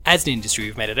As an industry,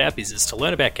 we've made it our business to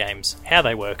learn about games, how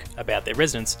they work, about their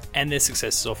residents, and their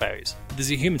successes or failures.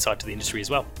 There's a human side to the industry as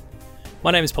well.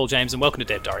 My name is Paul James and welcome to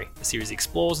Dev Diary, a series that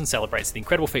explores and celebrates the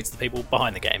incredible feats of the people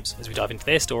behind the games as we dive into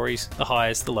their stories, the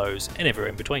highs, the lows, and everywhere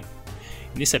in between.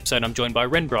 In this episode, I'm joined by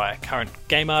Ren Breyer, current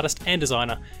game artist and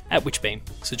designer at Witchbeam,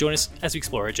 so join us as we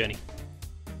explore our journey.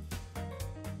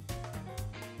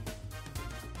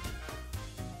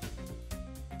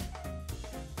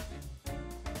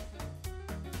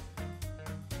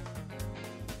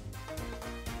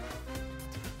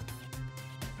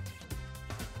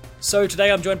 So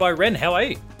today I'm joined by Ren. How are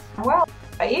you? Well,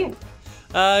 how are you?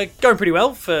 Going pretty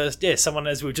well for someone,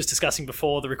 as we were just discussing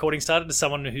before the recording started, as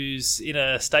someone who's in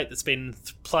a state that's been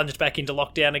plunged back into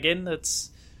lockdown again. It's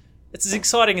as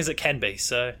exciting as it can be,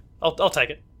 so I'll take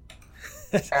it.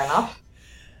 Fair enough.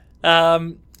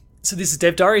 So this is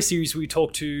Dev Diary, a series where we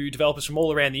talk to developers from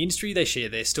all around the industry. They share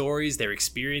their stories, their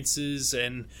experiences,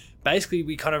 and basically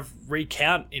we kind of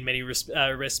recount in many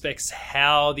respects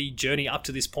how the journey up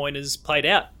to this point has played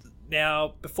out.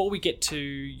 Now, before we get to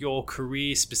your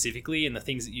career specifically and the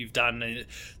things that you've done,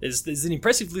 there's an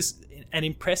impressive list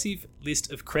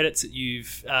of credits that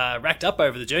you've racked up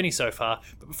over the journey so far.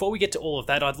 But before we get to all of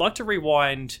that, I'd like to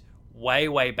rewind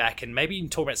way back and maybe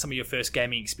talk about some of your first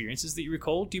gaming experiences that you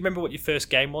recall. Do you remember what your first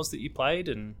game was that you played,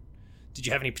 and did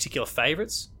you have any particular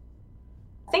favourites?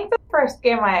 I think the first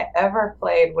game I ever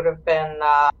played would have been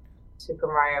Super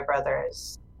Mario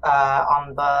Brothers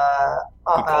on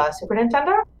the Super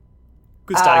Nintendo.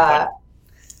 Good starting point.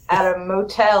 At a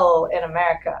motel in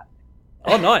America.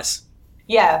 Oh, nice.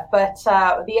 Yeah, but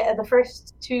the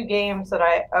first two games that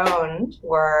I owned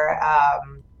were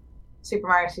Super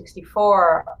Mario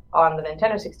 64 on the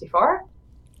Nintendo 64.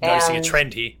 Noticing a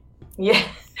trend here. Yeah,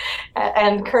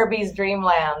 and Kirby's Dream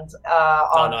Land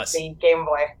on the Game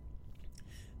Boy.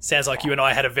 Sounds like you and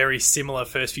I had a very similar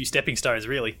first few stepping stones,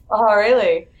 really. Oh,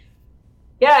 really?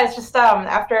 Yeah, it's just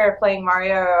after playing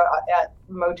Mario at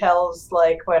motels,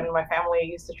 like when my family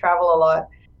used to travel a lot,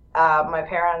 my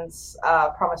parents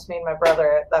promised me and my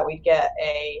brother that we'd get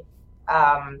a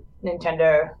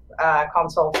Nintendo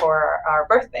console for our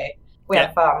birthday. We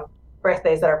have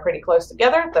birthdays that are pretty close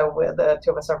together, though the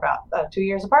two of us are about 2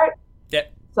 years apart. Yeah.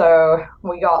 So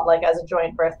we got, like, as a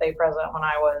joint birthday present when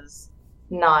I was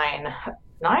 9?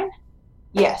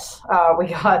 Yes, we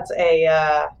got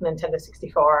a Nintendo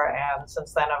 64, and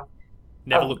since then I've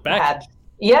never looked back.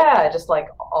 Just like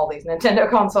all these Nintendo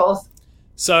consoles.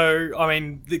 So, I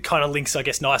mean, it kind of links, I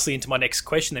guess, nicely into my next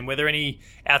question then. Were there any,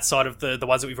 outside of the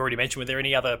ones that we've already mentioned, were there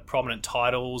any other prominent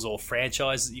titles or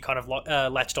franchises that you kind of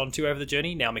latched onto over the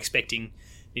journey? Now I'm expecting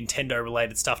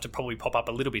Nintendo-related stuff to probably pop up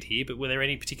a little bit here, but were there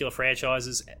any particular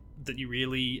franchises that you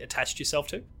really attached yourself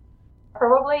to?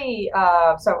 Probably,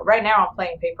 so right now I'm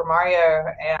playing Paper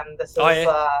Mario, and this is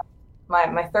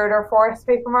my third or fourth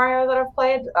Paper Mario that I've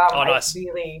played. Nice. I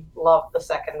really love the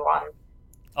second one.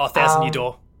 Oh, Thousand Year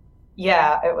Door.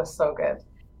 Yeah, it was so good.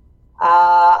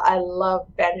 I love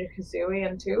Banjo-Kazooie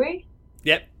and Tooie.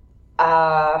 Yep.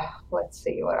 Let's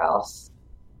see, what else?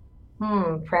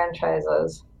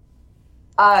 Franchises.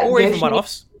 Or even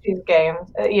one-offs.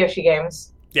 Yoshi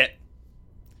games. Yeah.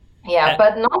 Yeah,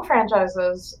 but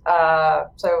non-franchises,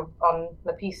 so on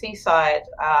the PC side,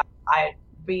 I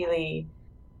really,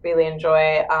 really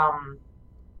enjoy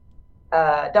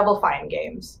Double Fine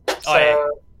games.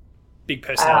 Big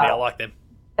personality, I like them.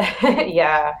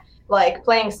 Yeah, like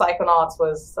playing Psychonauts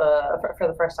was, for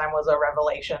the first time, was a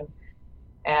revelation.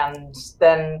 And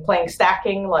then playing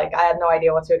Stacking, like, I had no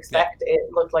idea what to expect. Yeah.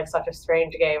 It looked like such a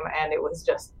strange game, and it was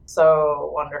just so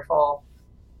wonderful.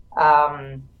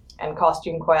 And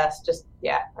Costume Quest,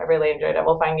 I really enjoy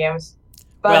Double Fine games.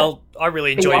 But well, I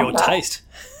really enjoy your taste.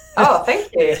 Oh,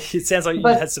 thank you. It sounds like you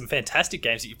had some fantastic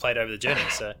games that you played over the journey.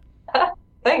 So,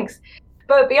 thanks.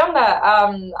 But beyond that,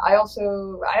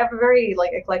 I have a very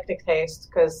eclectic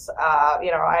taste because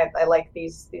I like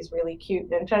these really cute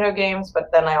Nintendo games,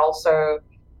 but then I also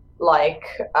like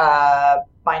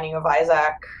Binding of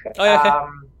Isaac.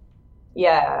 Oh,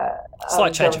 okay.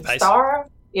 Slight change of pace.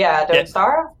 Starve. Yeah, Don't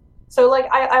Starve. So,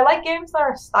 I like games that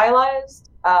are stylized.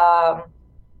 I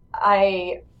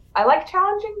like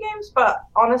challenging games, but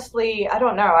honestly, I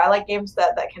don't know. I like games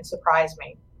that can surprise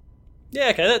me. Yeah,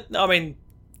 okay.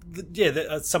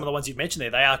 Some of the ones you've mentioned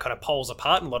there, they are kind of poles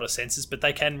apart in a lot of senses, but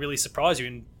they can really surprise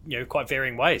you in quite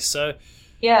varying ways. So,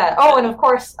 yeah. Oh, and of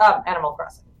course, Animal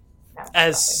Crossing.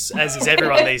 As is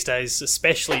everyone these days,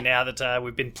 especially now that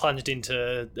we've been plunged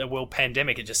into a world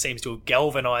pandemic, it just seems to have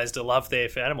galvanised a love there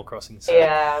for Animal Crossing. So.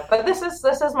 Yeah, but this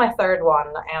is my third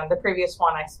one, and the previous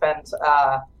one I spent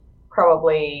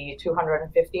probably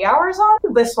 250 hours on.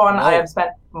 This one I have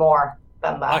spent more.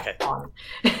 than that Okay.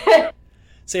 on.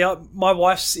 See, my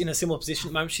wife's in a similar position at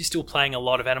the moment. She's still playing a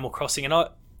lot of Animal Crossing, and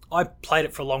I played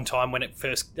it for a long time when it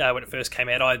first came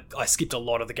out. I skipped a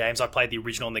lot of the games. I played the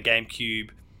original on the GameCube.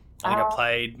 I think I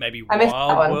played maybe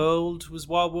Wild World. Was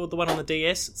Wild World the one on the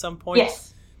DS at some point?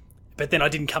 Yes. But then I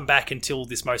didn't come back until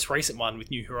this most recent one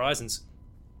with New Horizons.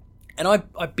 And I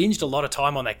binged a lot of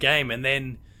time on that game, and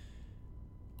then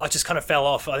I just kind of fell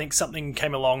off. I think something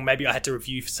came along. Maybe I had to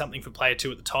review something for Player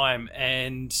 2 at the time,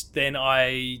 and then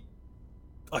I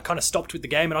kind of stopped with the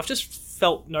game, and I've just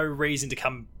felt no reason to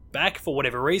come back for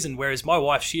whatever reason. Whereas my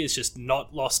wife, she has just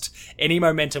not lost any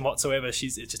momentum whatsoever. It's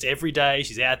just every day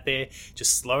she's out there,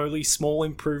 just slowly, small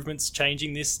improvements,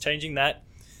 changing this, changing that,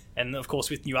 and of course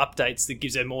with new updates that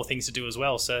gives her more things to do as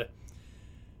well. So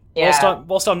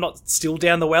whilst I'm not still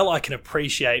down the well, I can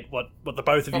appreciate what the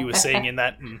both of you are seeing in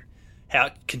that and how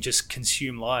it can just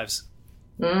consume lives.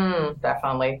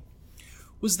 Definitely.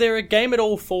 Was there a game at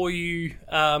all for you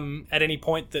at any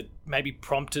point that maybe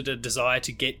prompted a desire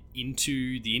to get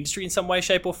into the industry in some way,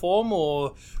 shape or form,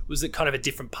 or was it kind of a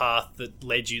different path that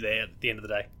led you there at the end of the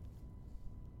day?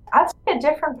 I'd say a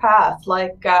different path.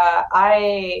 Like,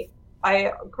 I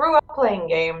grew up playing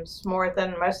games more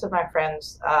than most of my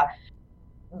friends,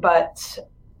 but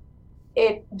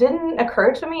it didn't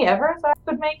occur to me ever that I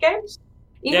could make games.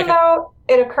 Even though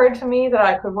it occurred to me that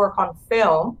I could work on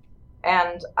film,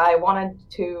 and I wanted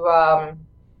to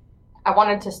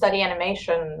study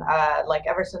animation like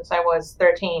ever since I was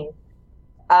 13.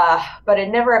 But it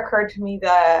never occurred to me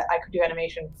that I could do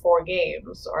animation for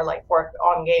games or like work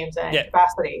on games in any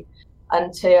capacity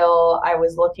until I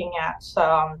was looking at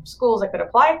schools I could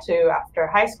apply to after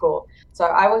high school. So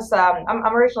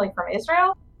I'm originally from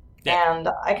Israel, and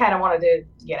I kind of wanted to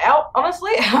get out,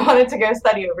 honestly. I wanted to go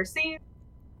study overseas.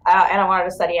 And I wanted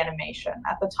to study animation.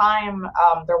 At the time,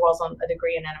 there wasn't a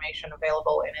degree in animation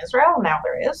available in Israel. Now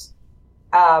there is.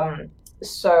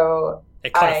 So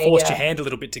it kind of forced your hand a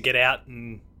little bit to get out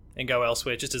and go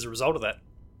elsewhere just as a result of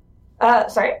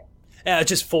that. Sorry? It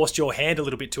just forced your hand a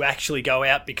little bit to actually go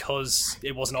out because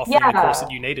it wasn't offering the course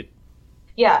that you needed.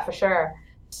 Yeah, for sure.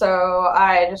 So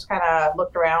I just kind of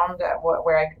looked around at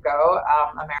where I could go.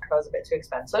 America was a bit too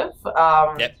expensive.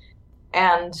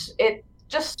 And it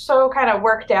just so kind of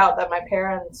worked out that my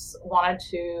parents wanted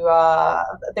to,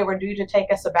 they were due to take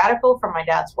a sabbatical from my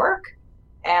dad's work,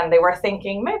 and they were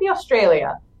thinking maybe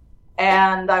Australia.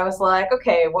 And I was like,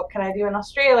 okay, what can I do in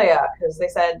Australia? Because they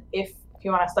said, if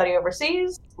you want to study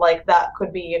overseas, like that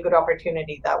could be a good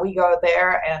opportunity that we go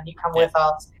there and you come with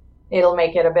us. It'll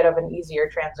make it a bit of an easier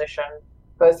transition,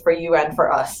 both for you and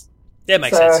for us. Yeah,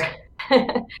 makes sense.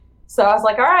 So I was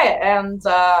like, all right. And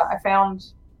I found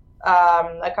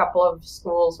a couple of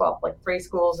schools, well, like 3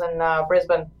 schools in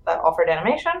Brisbane that offered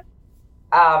animation.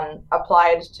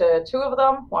 Applied to 2 of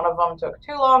them. One of them took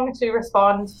too long to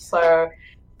respond, so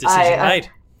decision made.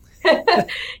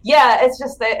 Yeah, it's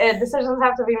just decisions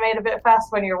have to be made a bit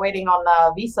fast when you're waiting on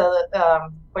visa.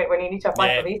 When you need to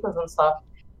apply for visas and stuff.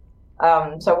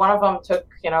 So one of them took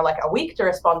like a week to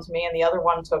respond to me, and the other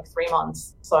one took 3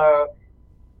 months. So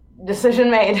decision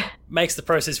made. Makes the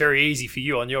process very easy for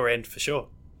you on your end, for sure.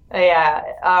 Yeah,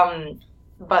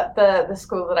 but the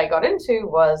school that I got into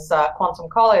was Quantum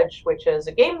College, which is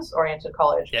a games-oriented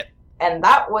college. Yep. And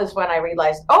that was when I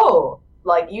realized, oh,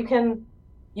 like you can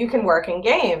work in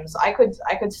games. I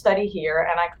could study here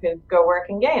and I could go work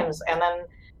in games. And then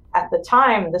at the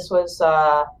time, this was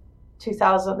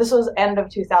 2000. This was end of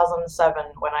 2007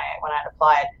 when I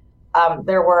applied.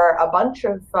 There were a bunch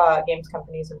of games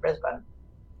companies in Brisbane.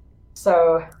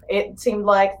 So it seemed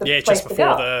like the place just to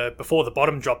go. before the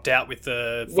bottom dropped out with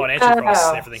the financial crisis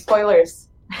and everything. Spoilers.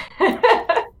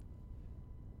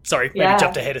 Sorry, maybe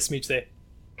jumped ahead a smidge there.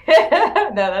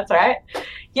 No, that's all right.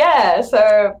 Yeah,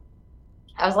 so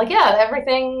I was like, yeah,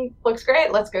 everything looks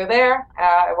great. Let's go there.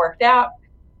 It worked out.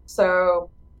 So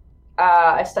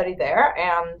I studied there,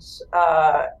 and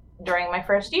during my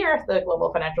first year, the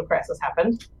global financial crisis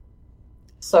happened.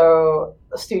 So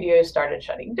the studios started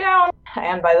shutting down,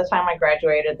 and by the time I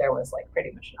graduated, there was like pretty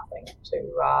much nothing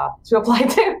to apply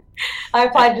to. I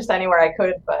applied just anywhere I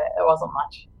could, but it wasn't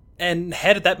much. And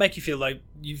how did that make you feel? Like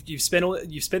you've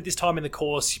spent this time in the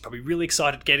course, you're probably really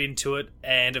excited to get into it,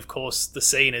 and of course the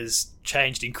scene has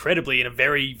changed incredibly in a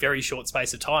very, very short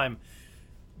space of time.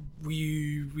 Were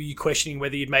you questioning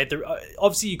whether you'd made the...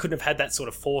 Obviously, you couldn't have had that sort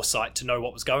of foresight to know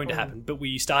what was going to happen, but were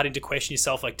you starting to question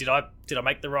yourself, like, did I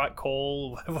make the right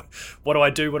call? What do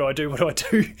I do? What do I do? What do I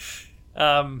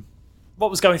do? What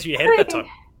was going through your head at that time?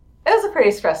 It was a pretty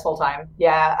stressful time,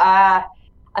 yeah.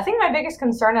 I think my biggest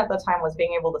concern at the time was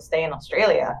being able to stay in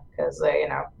Australia, because,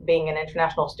 being an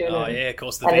international student... Oh, yeah, of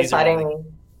course, the and visa deciding...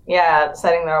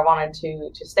 deciding that I wanted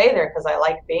to stay there because I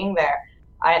liked being there.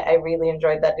 I really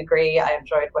enjoyed that degree. I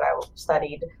enjoyed what I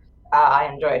studied. I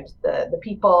enjoyed the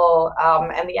people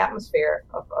and the atmosphere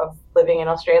of living in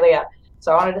Australia.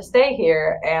 So I wanted to stay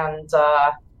here, and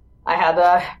I had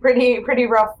a pretty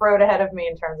rough road ahead of me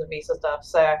in terms of visa stuff.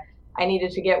 So I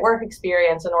needed to get work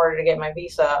experience in order to get my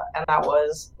visa, and that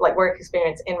was like work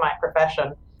experience in my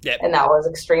profession. Yep. And that was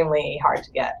extremely hard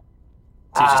to get.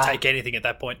 So you just take anything at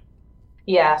that point?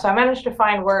 Yeah, so I managed to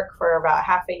find work for about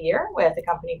half a year with a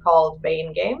company called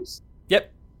Bain Games.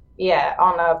 Yep. Yeah,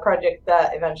 on a project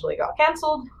that eventually got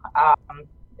cancelled.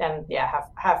 And yeah,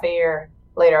 half a year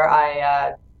later,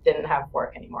 I didn't have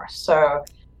work anymore. So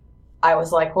I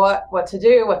was like, what to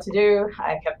do?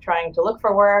 I kept trying to look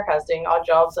for work. I was doing odd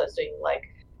jobs. I was doing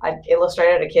I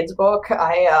illustrated a kid's book.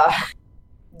 I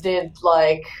did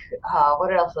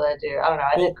what else did I do? I don't know.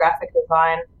 I did graphic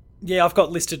design. Yeah, I've got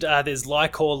listed, there's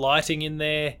Lycor Lighting in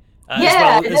there,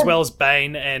 Yeah, as well as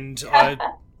Bain, and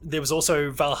there was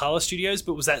also Valhalla Studios,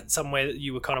 but was that somewhere that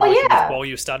you were kind of working with while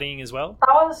you were studying as well?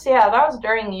 That was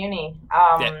during uni.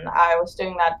 I was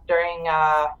doing that during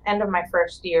end of my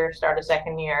first year, start of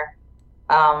second year.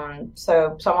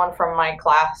 So someone from my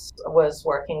class was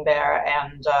working there,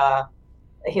 and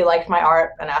he liked my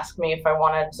art and asked me if I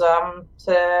wanted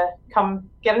to come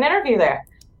get an interview there.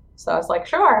 So I was like,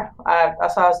 sure. So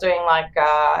I was doing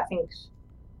I think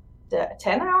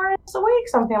 10 hours a week,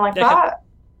 something like that.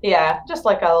 Yeah, just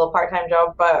like a little part-time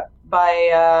job, but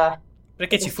but it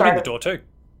gets your foot in the door too.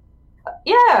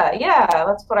 Yeah,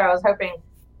 that's what I was hoping.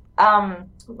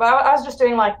 But I was just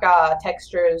doing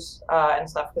textures and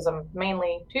stuff because I'm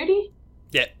mainly 2D.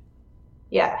 Yeah.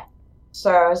 Yeah.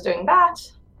 So I was doing that.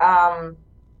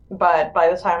 But by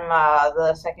the time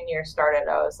the second year started,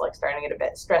 I was starting to get a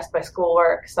bit stressed by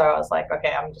schoolwork. So I was like,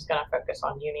 okay, I'm just gonna focus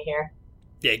on uni here.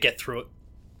 Yeah, get through it.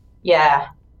 Yeah.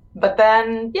 But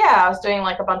then, I was doing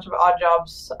a bunch of odd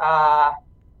jobs,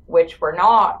 which were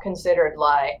not considered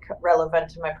relevant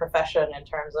to my profession in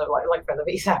terms of like for the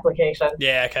visa application.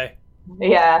 Yeah. Okay.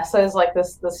 Yeah. So it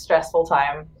was this stressful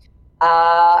time.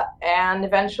 And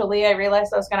eventually I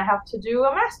realized I was going to have to do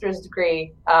a master's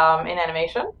degree in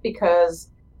animation because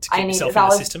to keep yourself in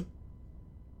the system.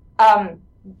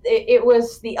 It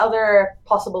was the other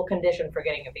possible condition for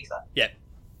getting a visa. Yeah.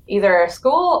 Either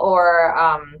school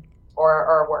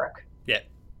or work. Yeah.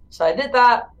 So I did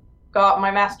that, got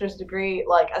my master's degree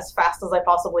as fast as I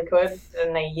possibly could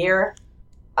in a year.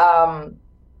 And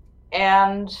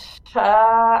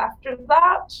after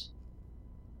that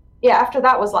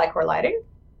was Lycor Lighting.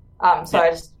 So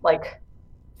I just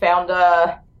found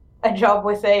a job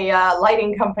with a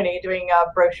lighting company doing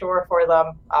a brochure for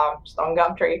them, just on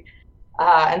Gumtree.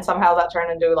 And somehow that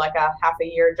turned into a half a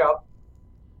year job.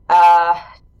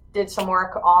 Did some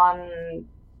work on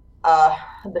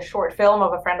the short film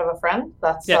of a friend.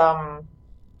 That's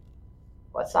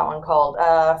what's that one called?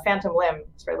 Phantom Limb.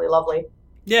 It's really lovely.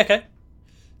 Yeah, okay.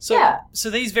 So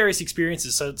these various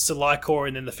experiences, so Lycor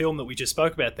and then the film that we just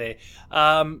spoke about there,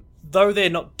 though they're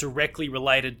not directly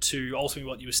related to ultimately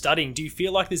what you were studying, do you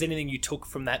feel like there's anything you took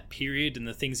from that period and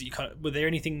the things that were there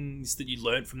any things that you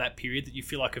learned from that period that you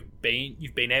feel like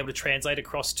you've been able to translate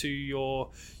across to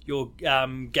your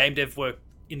game dev work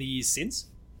in the years since?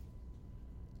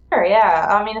 Sure, yeah.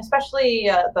 I mean, especially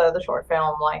the short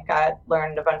film, I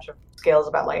learned a bunch of skills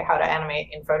about how to animate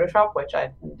in Photoshop, which I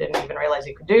didn't even realize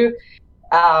you could do.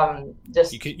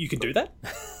 You can do that?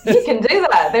 You can do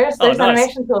that. There's nice.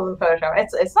 animation tools in Photoshop.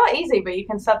 It's not easy, but you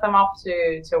can set them up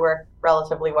to work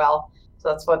relatively well. So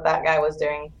that's what that guy was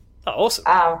doing. Oh, awesome.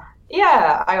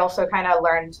 I also kind of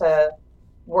learned to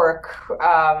work,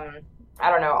 I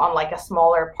don't know, on a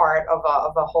smaller part of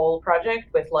a whole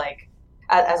project with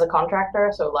as a contractor.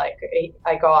 So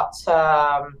I got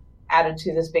added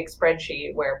to this big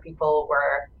spreadsheet where people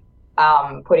were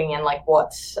putting in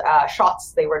what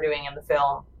shots they were doing in the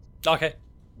film. Okay.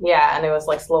 Yeah, and it was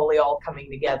slowly all coming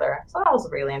together. So that was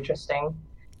really interesting.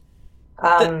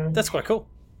 That's quite cool.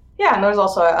 Yeah, and there was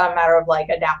also a matter of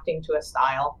adapting to a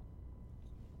style.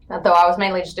 And though I was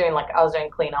mainly just doing I was doing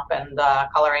cleanup and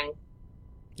coloring.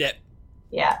 Yeah.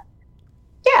 Yeah.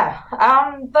 Yeah.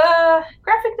 The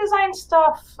graphic design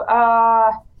stuff,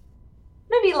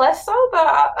 maybe less so,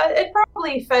 but it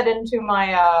probably fed into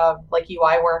my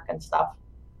UI work and stuff.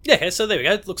 Yeah, okay, so there we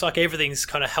go. It looks like everything's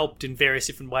kind of helped in various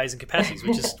different ways and capacities,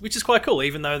 which is quite cool,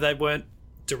 even though they weren't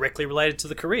directly related to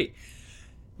the career.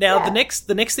 Now, the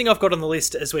next thing I've got on the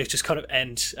list, as we've just kind of,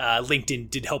 and LinkedIn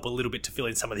did help a little bit to fill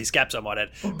in some of these gaps, I might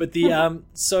add. But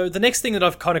so the next thing that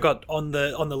I've kind of got on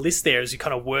the list there, as you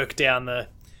kind of work down the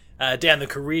down the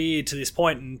career to this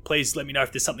point, and please let me know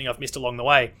if there's something I've missed along the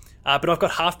way. But I've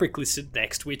got Halfbrick listed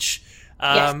next, which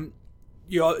Yes.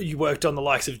 you worked on the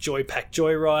likes of Joypack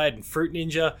Joyride and Fruit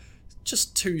Ninja,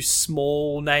 just two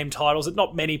small name titles that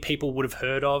not many people would have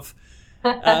heard of.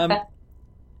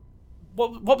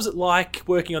 What was it like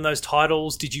working on those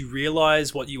titles? Did you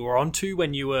realize what you were onto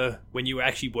when you were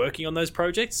actually working on those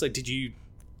projects? Like, did you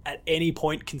at any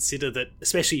point consider that,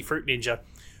 especially Fruit Ninja,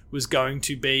 was going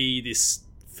to be this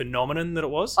phenomenon that it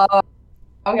was?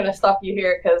 I'm gonna stop you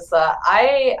here because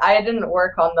I didn't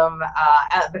work on them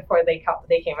before they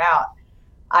came out.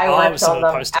 I worked on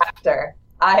them after.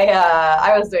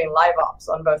 I was doing live ops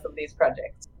on both of these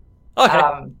projects.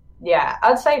 Okay. Yeah,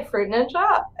 I'd say Fruit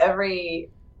Ninja.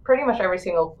 Pretty much every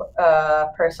single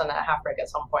person at Halfbrick at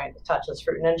some point touches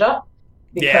Fruit Ninja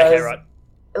because, yeah, okay, right.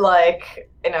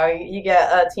 like, you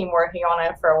get a team working on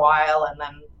it for a while, and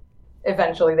then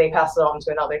eventually they pass it on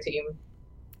to another team.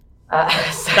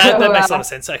 That makes a lot of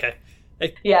sense. Okay.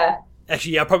 Yeah.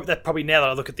 Actually, yeah. Probably now that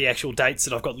I look at the actual dates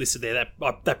that I've got listed there,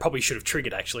 that probably should have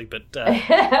triggered actually. But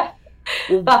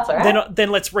well, that's all right. Then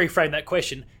let's reframe that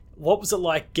question. What was it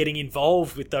like getting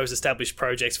involved with those established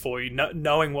projects for you,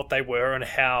 knowing what they were and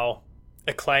how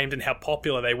acclaimed and how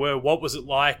popular they were? What was it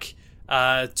like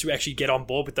to actually get on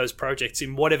board with those projects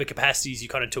in whatever capacities you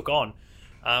kind of took on?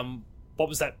 What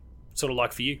was that sort of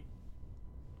like for you?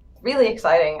 Really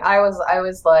exciting. I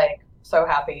was like so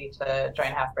happy to join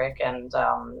Halfbrick, and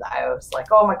I was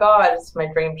like, oh my god, it's my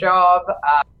dream job.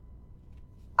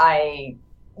 I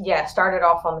started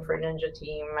off on the Fruit Ninja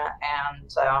team,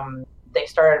 and they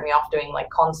started me off doing like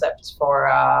concepts for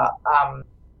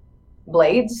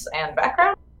blades and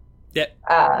background. Yeah.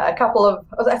 A couple of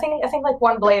I think like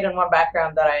one blade and one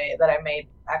background that I made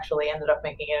actually ended up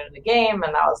making it into the game,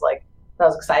 and that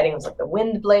was exciting. It was like the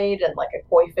wind blade and like a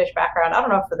koi fish background. I don't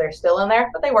know if they're still in there,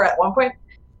 but they were at one point.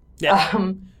 Yeah.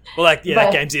 Well, that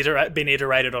game's been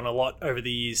iterated on a lot over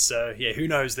the years, so yeah, who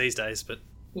knows these days, but.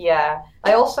 Yeah,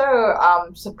 I also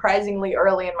surprisingly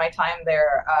early in my time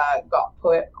there got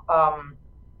put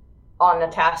on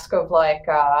a task of like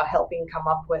helping come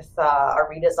up with a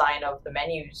redesign of the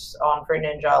menus on Fruit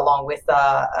Ninja, along with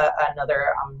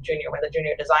another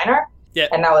junior designer. Yeah,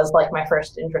 and that was like my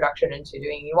first introduction into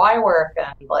doing UI work,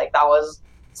 and like that was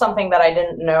something that I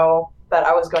didn't know that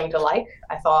I was going to like.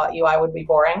 I thought UI would be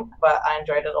boring, but I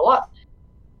enjoyed it a lot.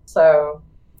 So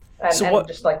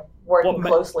just like working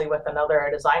closely with another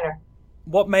designer.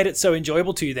 What made it so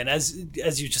enjoyable to you then? As you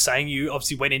were just saying, you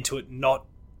obviously went into it not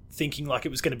thinking like it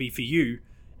was going to be for you,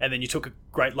 and then you took a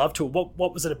great love to it.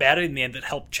 What was it about it in the end that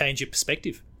helped change your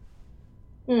perspective?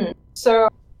 So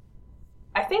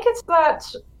I think it's that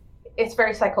it's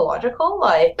very psychological.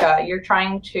 Like you're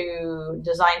trying to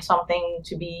design something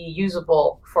to be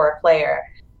usable for a player,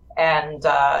 and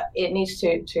it needs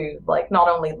to like not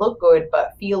only look good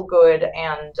but feel good,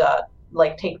 and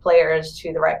like take players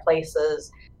to the right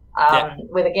places.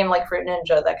 With a game like Fruit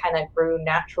Ninja that kind of grew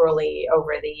naturally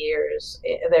over the years,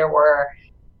 it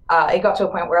got to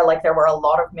a point where like there were a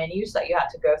lot of menus that you had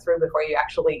to go through before you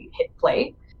actually hit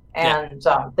play, and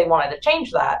they wanted to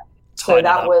change that. So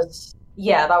that was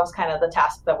kind of the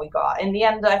task that we got. In the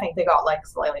end, I think they got like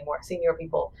slightly more senior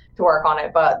people to work on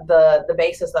it, but the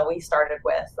basis that we started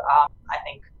with, I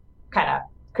think, kind of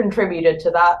contributed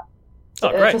to that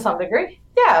to some degree.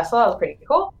 Yeah, so that was pretty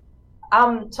cool.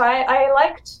 So I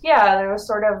liked, there was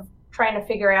sort of trying to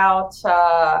figure out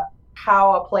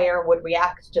how a player would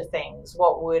react to things,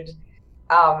 what would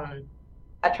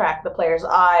attract the player's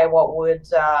eye, what would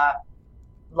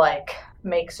like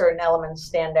make certain elements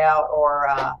stand out or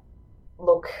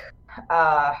look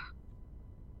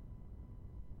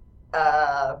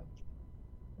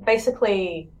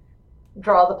basically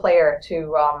draw the player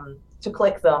to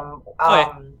click them.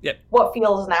 What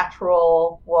feels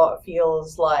natural, what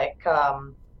feels like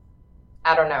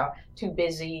I don't know, too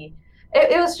busy.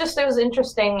 It was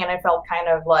interesting, and it felt kind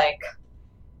of like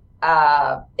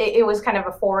it was kind of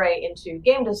a foray into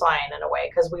game design in a way,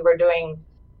 because we were doing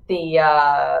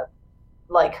the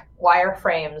like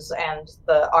wireframes and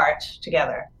the art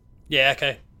together. Yeah,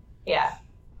 okay. Yeah.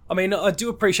 I mean, I do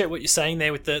appreciate what you're saying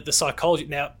there with the psychology.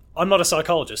 Now, I'm not a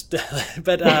psychologist,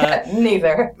 but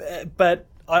neither. But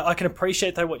I can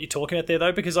appreciate though what you're talking about there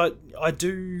though, because I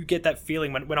do get that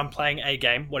feeling when I'm playing a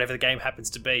game, whatever the game happens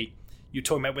to be. You're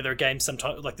talking about whether a game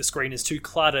sometimes like the screen is too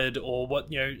cluttered or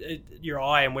what your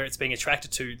eye and where it's being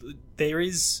attracted to. There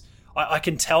is I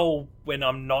can tell when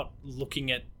I'm not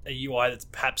looking at a UI that's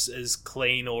perhaps as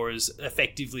clean or as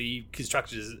effectively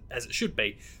constructed as it should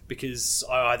be, because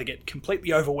I either get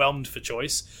completely overwhelmed for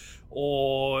choice,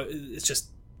 or it's just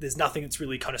there's nothing that's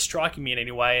really kind of striking me in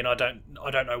any way, and I don't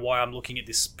know why I'm looking at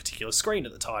this particular screen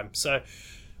at the time. So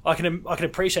I can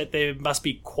appreciate there must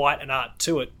be quite an art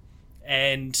to it,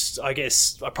 and I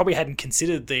guess I probably hadn't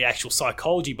considered the actual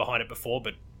psychology behind it before,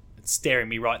 but it's staring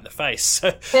me right in the face.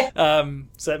 So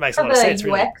that makes a lot of sense.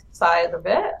 The UX side of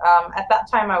it. At that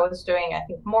time, I was doing, I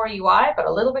think, more UI, but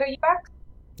a little bit of UX.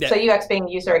 Yeah. So UX being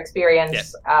user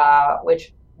experience,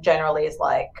 which generally is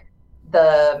like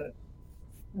the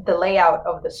layout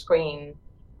of the screen,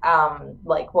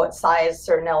 like what size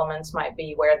certain elements might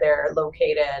be, where they're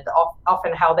located,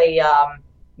 often how they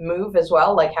move as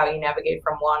well, like how you navigate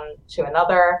from one to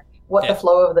another, what the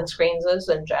flow of the screens is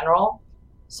in general.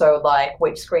 So like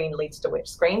which screen leads to which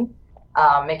screen,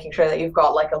 making sure that you've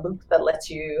got like a loop that lets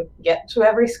you get to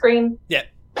every screen. Yeah.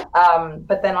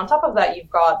 But then on top of that, you've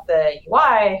got the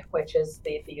UI, which is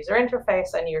the user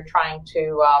interface, and you're trying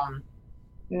to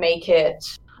make it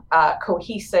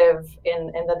cohesive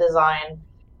in the design,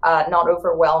 not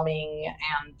overwhelming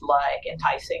and like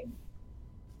enticing.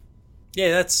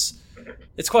 Yeah,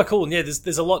 it's quite cool. And yeah,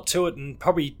 there's a lot to it, and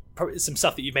probably some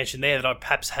stuff that you mentioned there that I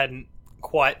perhaps hadn't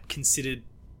quite considered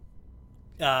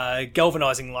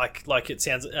galvanizing like it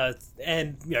sounds.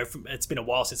 And you know, it's been a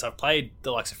while since I've played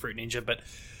the likes of Fruit Ninja, but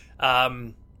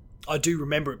I do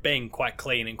remember it being quite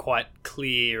clean and quite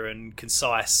clear and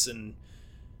concise, and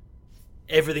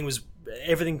everything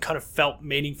kind of felt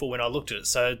meaningful when I looked at it.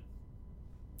 So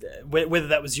whether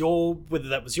that was your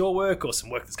work or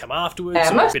some work that's come afterwards,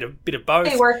 or a bit of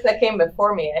both. Work that came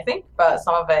before me, I think, but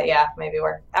some of it, maybe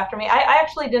work after me. I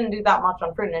actually didn't do that much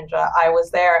on Fruit Ninja. I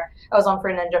was on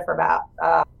Fruit Ninja for about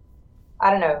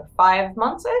 5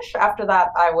 months-ish. After that,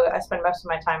 I spent most of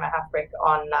my time at Halfbrick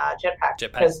on Jetpack.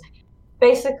 Because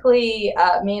basically,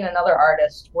 me and another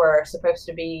artist were supposed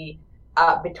to be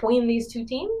between these two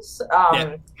teams,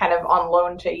 kind of on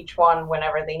loan to each one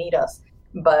whenever they need us.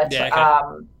 But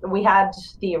we had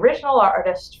the original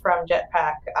artist from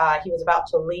Jetpack. He was about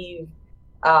to leave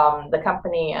the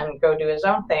company and go do his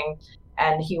own thing,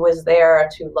 and he was there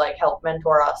to like help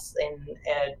mentor us in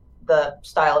the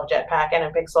style of Jetpack and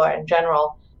in pixel art in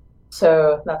general.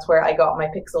 So that's where I got my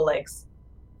pixel legs.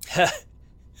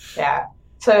 Yeah.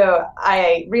 So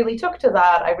I really took to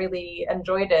that. I really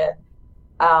enjoyed it.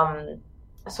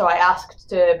 So I asked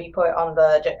to be put on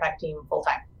the Jetpack team full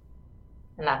time.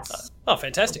 And that's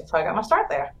fantastic. So I got my start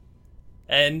there.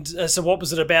 And so what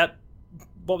was it about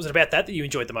that you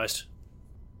enjoyed the most?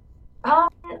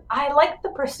 I liked the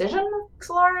precision of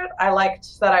pixel art. I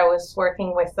liked that I was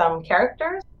working with some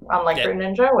characters, unlike Fruit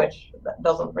Ninja, which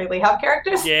doesn't really have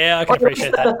characters. Yeah, I can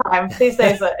appreciate that. At the time. These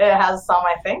days it has some,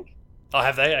 I think. Oh,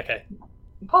 have they? Okay.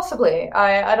 Possibly.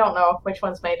 I don't know which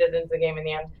ones made it into the game in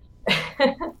the end.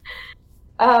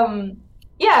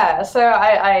 So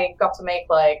I got to make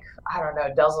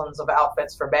dozens of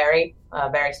outfits for Barry.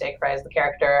 Barry Steakfry is the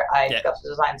character. I got to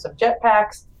design some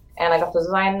jetpacks, and I got to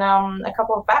design a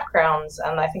couple of backgrounds.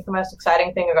 And I think the most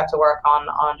exciting thing I got to work on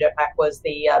Jetpack was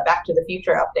the Back to the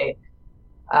Future update.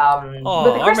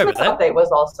 But the Christmas update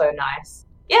was also nice.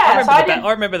 Yeah,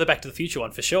 I remember the Back to the Future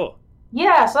one for sure.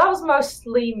 Yeah, so that was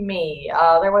mostly me.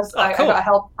 I got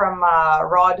help from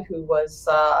Rod, who was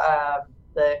a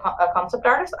concept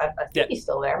artist. I think he's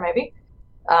still there, maybe.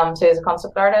 So he's a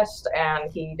concept artist,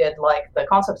 and he did the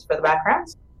concepts for the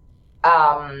backgrounds,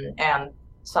 and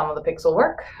some of the pixel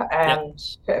work, and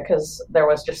because there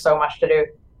was just so much to do.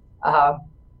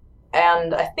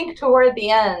 And I think toward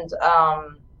the end,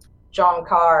 John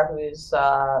Carr, who's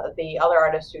the other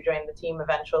artist who joined the team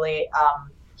eventually,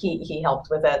 he helped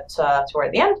with it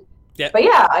toward the end. Yeah. But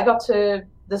yeah, I got to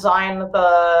design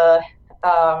a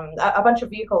bunch of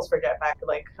vehicles for Jetpack,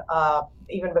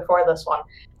 even before this one.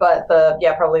 But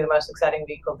probably the most exciting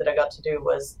vehicle that I got to do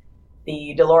was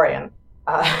the DeLorean.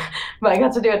 But I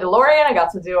got to do a DeLorean. I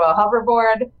got to do a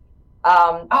hoverboard.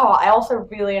 I also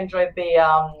really enjoyed the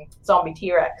zombie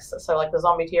T-Rex. So the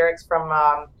zombie T-Rex from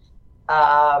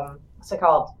what's it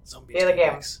called? Zombie the other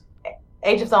game,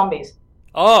 Age of Zombies.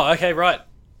 Oh, okay, right.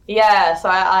 Yeah, so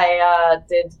I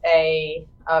did a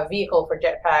vehicle for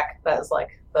Jetpack that's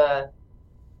the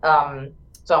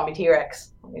zombie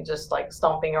T-Rex. You're just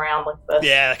stomping around like this.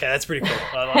 Yeah, okay, that's pretty cool.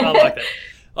 I like that.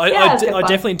 I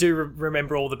definitely do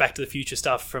remember all the Back to the Future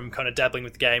stuff from kind of dabbling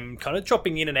with the game, kind of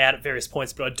dropping in and out at various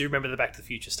points, but I do remember the Back to the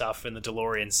Future stuff and the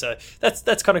DeLorean. So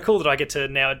that's kind of cool that I get to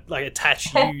now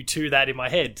attach you to that in my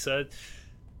head. So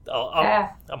I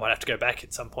might have to go back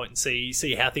at some point and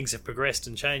see how things have progressed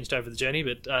and changed over the journey.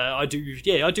 But I do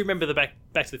remember the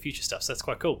Back to the Future stuff. So that's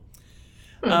quite cool.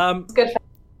 It's good.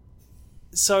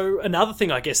 So another thing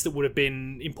I guess that would have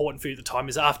been important for you at the time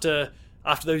is after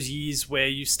after those years where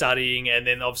you're studying, and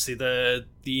then obviously the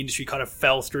industry kind of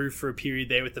fell through for a period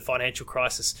there with the financial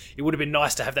crisis, it would have been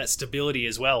nice to have that stability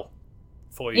as well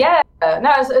for you. Yeah,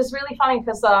 no, it's really funny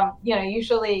because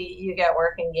usually you get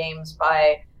work in games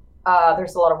by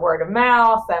there's a lot of word of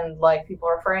mouth and like people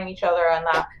referring each other and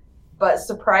that. But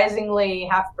surprisingly,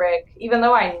 Halfbrick, even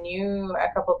though I knew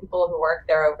a couple of people who worked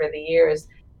there over the years,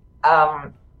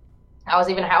 I was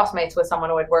even housemates with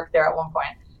someone who had worked there at one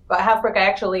point. But Halfbrick, I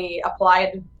actually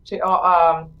applied to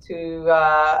a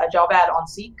job ad on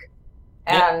Seek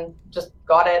and just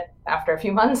got it after a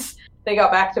few months. They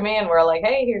got back to me and were like,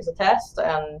 "Hey, here's a test,"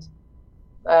 and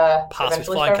passed with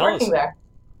flying colours. There.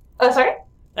 Oh, sorry.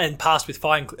 And passed with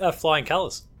flying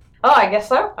colours. Oh, I guess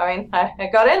so. I mean, I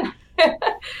got in.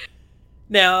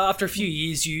 Now, after a few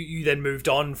years, you then moved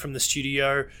on from the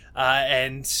studio,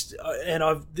 and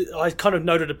I kind of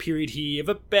noted a period here of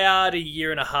about a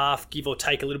year and a half, give or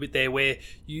take a little bit there, where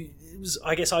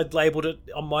I guess I'd labelled it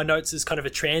on my notes as kind of a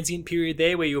transient period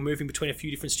there, where you were moving between a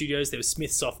few different studios. There was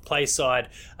Smithsoft, Playside,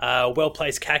 Well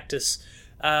Placed Cactus,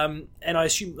 and I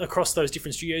assume across those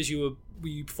different studios, were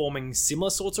you performing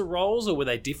similar sorts of roles, or were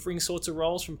they differing sorts of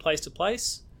roles from place to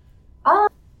place?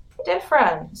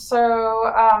 Different.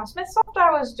 So Smithsoft, I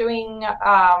was doing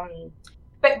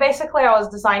basically I was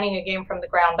designing a game from the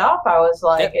ground up. I was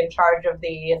in charge of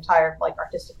the entire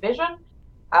artistic vision.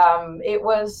 It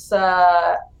was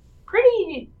a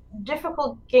pretty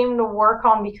difficult game to work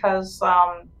on because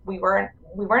we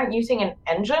weren't using an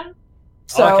engine,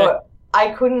 so I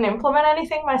couldn't implement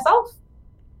anything myself,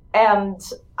 and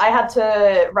I had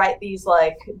to write these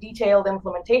detailed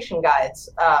implementation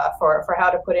guides for how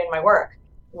to put in my work.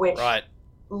 Which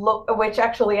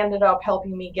actually ended up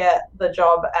helping me get the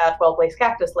job at Well Placed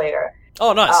Cactus later.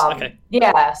 Oh, nice. Okay.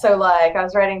 Yeah, so I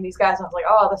was writing these guys and I was like,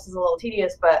 oh, this is a little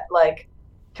tedious, but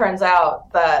turns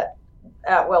out that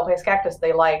at Well Placed Cactus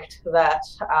they liked that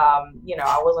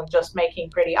I wasn't just making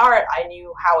pretty art. I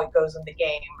knew how it goes in the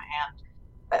game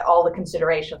and all the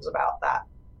considerations about that.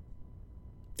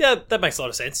 Yeah, that makes a lot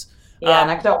of sense. Yeah,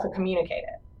 and I could also communicate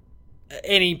it.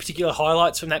 Any particular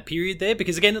highlights from that period there?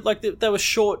 Because again, there were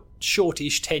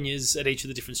shortish tenures at each of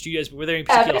the different studios, but were there any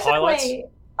particular highlights?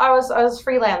 I was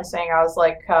freelancing. I was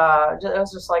it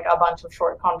was just a bunch of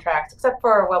short contracts, except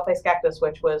for Well Placed Cactus,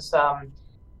 which was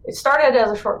it started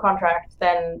as a short contract,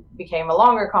 then became a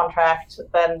longer contract,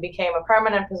 then became a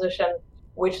permanent position,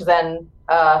 which then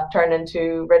turned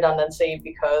into redundancy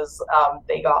because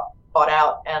they got bought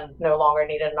out and no longer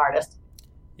needed an artist.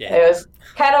 Yeah. It was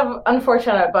kind of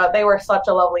unfortunate, but they were such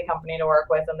a lovely company to work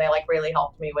with, and they really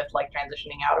helped me with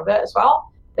transitioning out of it as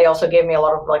well. They also gave me a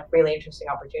lot of really interesting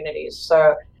opportunities.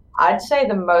 So I'd say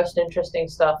the most interesting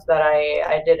stuff that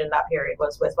I did in that period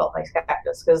was with Well Placed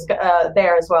Cactus, because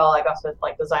there as well I got to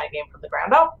design a game from the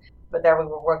ground up. But there we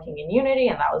were working in Unity,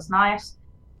 and that was nice.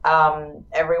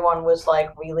 Everyone was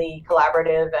really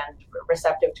collaborative and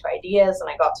receptive to ideas, and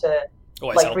I got to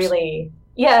helps. Really.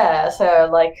 Yeah, so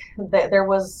there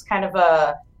was kind of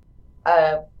a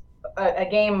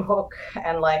game hook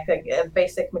and a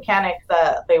basic mechanic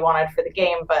that they wanted for the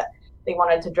game, but they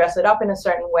wanted to dress it up in a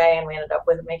certain way, and we ended up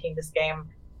with making this game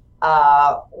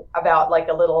about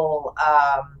a little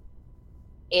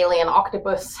alien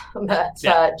octopus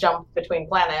that jumped between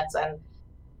planets, and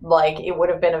it would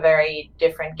have been a very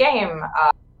different game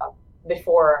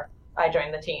before I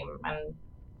joined the team. And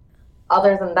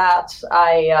other than that,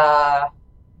 I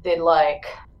did a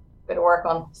bit of work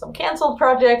on some canceled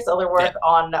projects, other work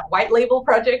on white label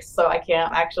projects, so I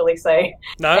can't actually say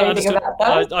anything about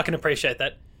that. I can appreciate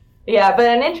that. Yeah, but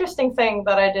an interesting thing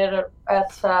that I did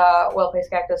at Well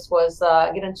Placed Cactus was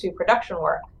get into production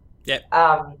work. Yeah.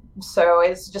 So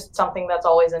it's just something that's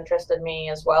always interested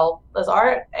me as well as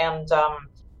art, and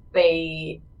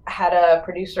they had a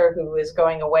producer who is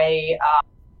going away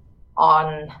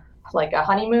on a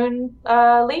honeymoon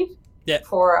leave. Yeah.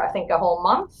 For I think a whole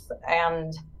month,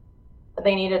 and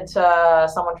they needed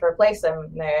someone to replace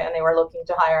him, and they were looking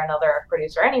to hire another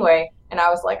producer anyway. And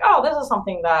I was like, oh, this is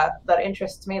something that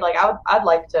interests me. I'd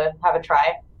like to have a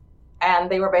try. And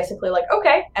they were basically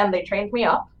okay, and they trained me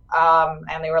up,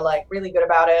 and they were really good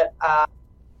about it.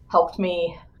 Helped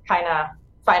me kind of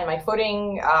find my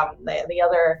footing. The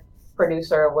other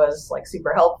producer was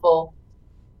super helpful.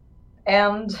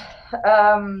 And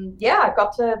I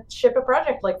got to ship a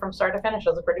project from start to finish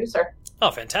as a producer. Oh,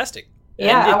 fantastic!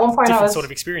 Yeah, at one point different sort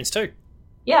of experience too.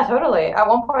 Yeah, totally. At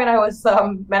one point, I was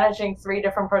managing 3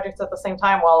 different projects at the same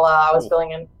time while I was filling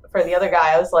in for the other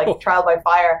guy. I was trial by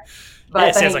fire. But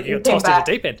it sounds like you got tossed in the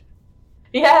deep end.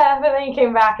 Yeah, but then he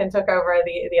came back and took over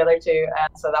the other 2,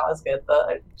 and so that was good.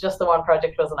 Just the one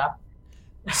project was enough.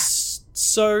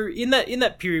 So in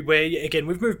that period where, again,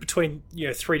 we've moved between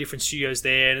 3 different studios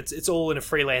there, and it's all in a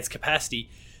freelance capacity.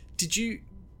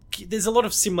 There's a lot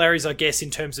of similarities, I guess,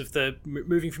 in terms of the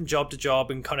moving from job to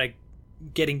job and kind of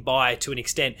getting by to an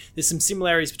extent. There's some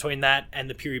similarities between that and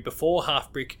the period before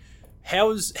Half Brick. How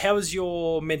was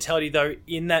your mentality though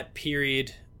in that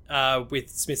period with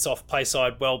Smithsoft,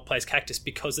 Playside, World, Plays Cactus?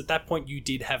 Because at that point you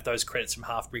did have those credits from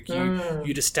Half Brick.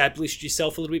 You'd established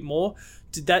yourself a little bit more.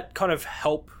 Did that kind of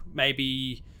help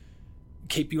maybe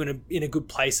keep you in a good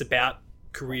place about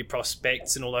career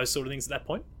prospects and all those sort of things at that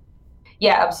point?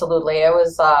 Yeah, absolutely. It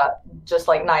was just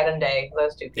like night and day,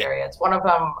 those 2 periods. One of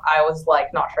them, I was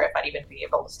like not sure if I'd even be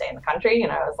able to stay in the country. It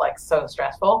was like so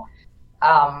stressful.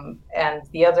 And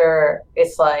the other,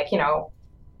 it's like,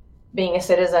 being a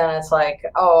citizen, it's like,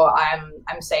 oh,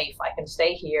 I'm safe. I can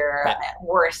stay here. Yeah. At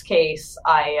worst case,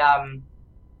 I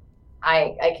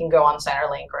can go on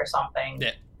Centrelink or something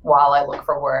while I look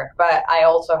for work. But I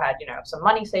also had, some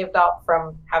money saved up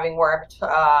from having worked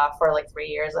for like 3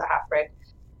 years at Half Brick.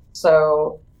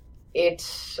 So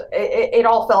it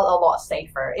all felt a lot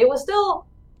safer. It was still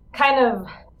kind of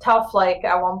tough. Like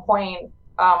at one point,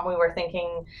 I was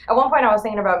thinking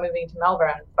about moving to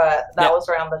Melbourne, but that was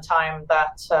around the time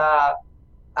that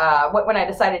when I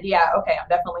decided, okay, I'm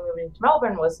definitely moving to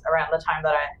Melbourne, was around the time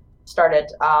that I started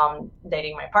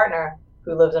dating my partner,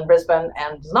 who lives in Brisbane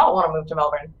and does not want to move to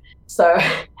Melbourne. So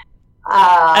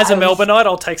as a Melbourneite,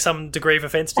 I'll take some degree of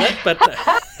offence to that,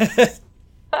 but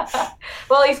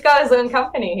well, he's got his own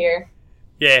company here.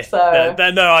 Yeah. So it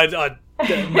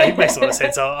makes a lot of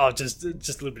sense. I'll just a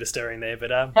little bit of stirring there,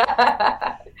 but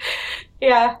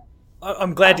yeah.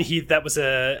 I'm glad to hear that was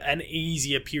an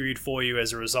easier period for you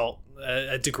as a result,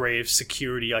 a degree of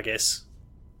security, I guess.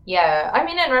 Yeah, I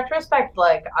mean, in retrospect,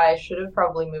 like I should have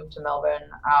probably moved to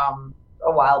Melbourne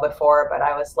a while before, but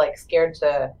I was like scared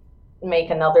to make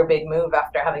another big move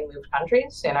after having moved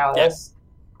countries.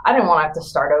 I didn't want to have to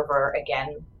start over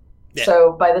again. Yeah.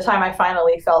 So by the time I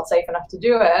finally felt safe enough to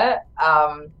do it,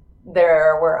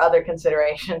 there were other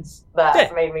considerations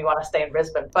that made me want to stay in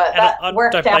Brisbane. But that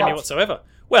worked out. I don't blame you whatsoever.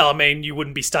 Well, I mean, you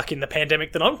wouldn't be stuck in the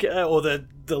pandemic that or the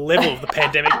level of the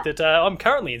pandemic that I'm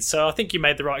currently in. So I think you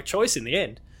made the right choice in the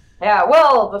end. Yeah,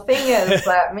 well, the thing is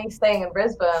that me staying in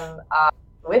Brisbane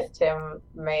with Tim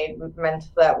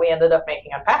meant that we ended up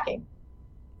making Unpacking.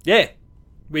 Yeah.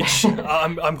 Which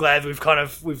I'm glad we've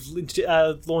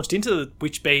launched into the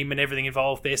Witchbeam and everything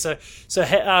involved there. So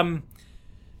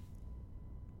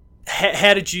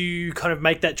how did you kind of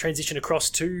make that transition across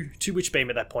to Witchbeam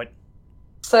at that point?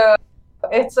 So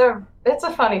it's a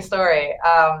funny story.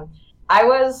 I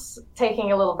was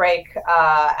taking a little break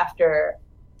after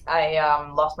I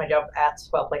lost my job at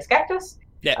Well Plays Cactus.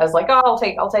 Yeah. I was like, I'll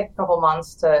take a couple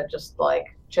months to just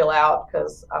like chill out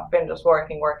because I've been just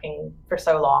working for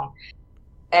so long.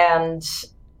 And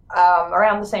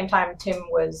around the same time, Tim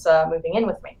was moving in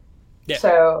with me. Yeah.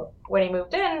 So when he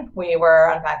moved in, we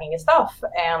were unpacking his stuff,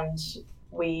 and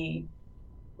we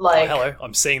like. Oh, hello,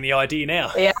 I'm seeing the idea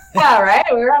now. Yeah, right.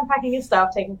 We were unpacking his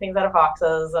stuff, taking things out of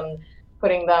boxes, and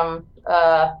putting them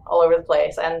all over the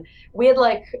place. And we had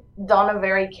like done a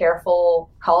very careful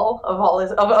cull of all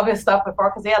his stuff before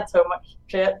because he had so much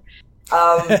shit.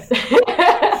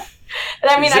 And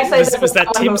I mean, was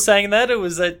that Tim saying that, or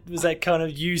was that kind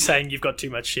of you saying you've got too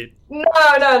much shit? No.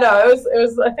 It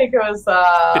was. I think it was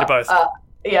a bit of both.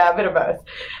 Yeah, a bit of both.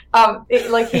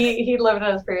 He lived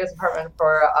in his previous apartment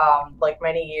for like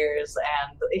many years,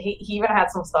 and he even had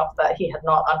some stuff that he had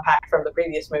not unpacked from the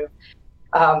previous move.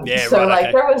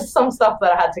 There was some stuff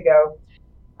that had to go.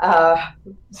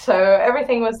 So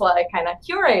everything was like kind of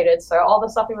curated. So all the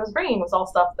stuff he was bringing was all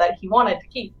stuff that he wanted to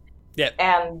keep. Yeah.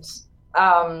 And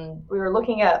we were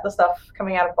looking at the stuff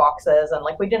coming out of boxes, and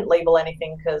like we didn't label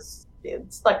anything because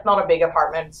it's like not a big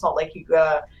apartment. It's not like you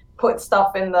put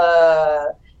stuff in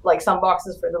the like some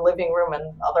boxes for the living room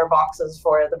and other boxes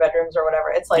for the bedrooms or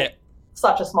whatever. It's like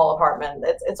such a small apartment.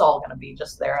 It's all going to be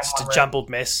just there. Just a jumbled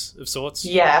mess of sorts.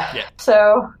 Yeah.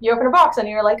 So you open a box and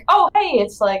you're like, oh hey,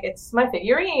 it's my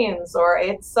figurines, or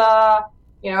it's that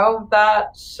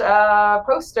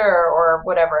poster or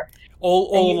whatever.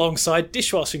 All alongside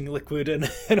dishwashing liquid and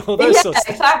all those sorts of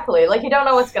stuff. Exactly. Like, you don't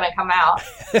know what's going to come out.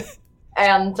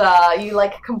 And you,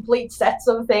 like, complete sets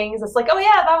of things. It's like, oh,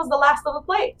 yeah, that was the last of the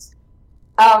plates.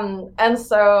 And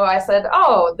so I said,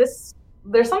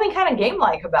 there's something kind of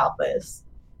game-like about this.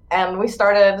 And we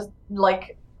started,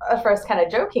 like, at first kind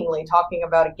of jokingly talking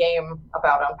about a game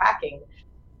about unpacking.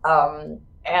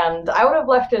 And I would have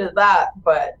left it at that,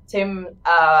 but Tim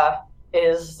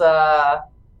is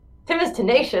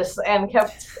tenacious and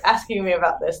kept asking me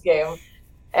about this game.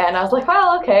 And I was like,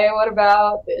 well, okay, what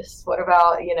about this? What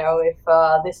about,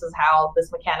 if this is how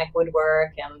this mechanic would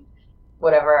work and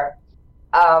whatever.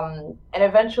 And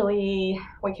eventually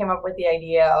we came up with the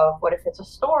idea of what if it's a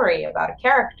story about a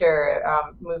character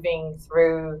moving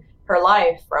through her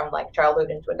life from like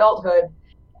childhood into adulthood,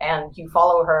 and you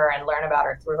follow her and learn about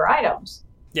her through her items.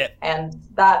 Yeah. And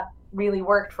that really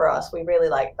worked for us. We really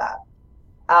liked that.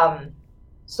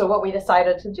 So what we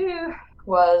decided to do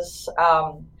was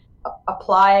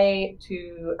apply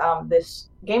to this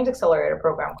Games Accelerator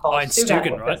program called in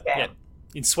Stugan, right? Yeah.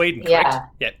 In Sweden, correct?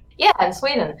 Yeah. Yeah, in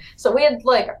Sweden. So we had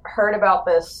like heard about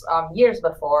this years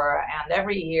before, and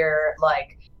every year,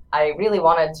 like, I really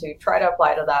wanted to try to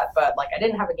apply to that, but like I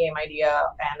didn't have a game idea,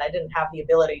 and I didn't have the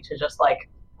ability to just like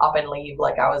up and leave.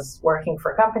 Like I was working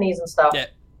for companies and stuff,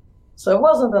 so it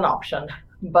wasn't an option.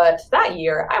 But that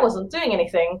year, I wasn't doing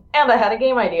anything, and I had a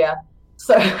game idea.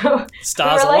 So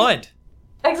stars aligned.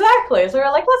 Exactly. So we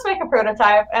were like, let's make a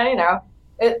prototype, and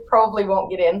it probably won't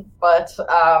get in, but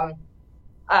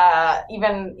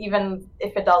even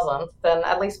if it doesn't, then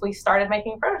at least we started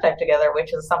making a prototype together,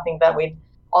 which is something that we'd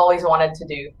always wanted to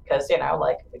do. Because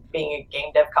like being a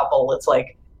game dev couple, it's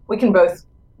like we can both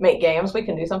make games, we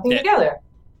can do something together.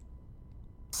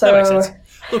 So that makes sense.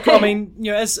 Look, I mean,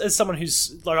 as someone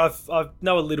who's like I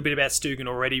know a little bit about Stugan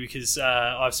already because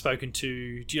I've spoken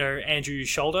to, do you know Andrew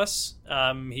Shoulders?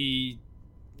 He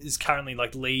is currently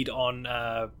like lead on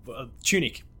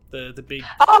Tunic, the big.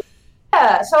 Oh,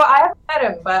 yeah. So I haven't met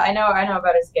him, but I know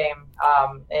about his game.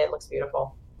 It looks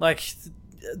beautiful. Like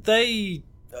they,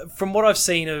 from what I've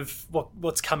seen of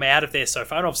what's come out of there so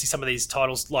far, and obviously some of these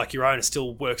titles like your own are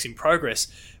still works in progress,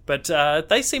 but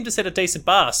they seem to set a decent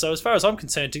bar. So as far as I'm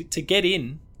concerned, to get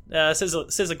in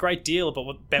says a great deal about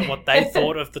what they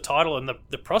thought of the title and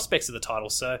the prospects of the title.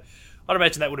 So I'd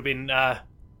imagine that would have been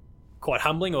quite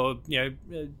humbling, or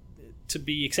to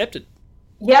be accepted.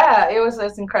 Yeah,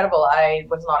 it's incredible. I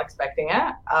was not expecting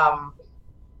it.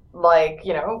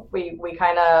 We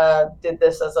kind of did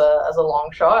this as a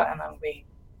long shot, and then we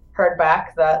heard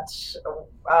back that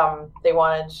they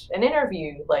wanted an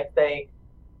interview. Like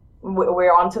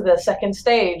we're on to the second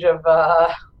stage of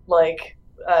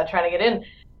trying to get in.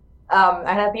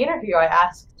 And at the interview, I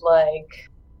asked what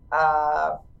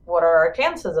are our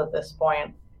chances at this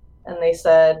point? And they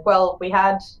said, well, we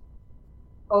had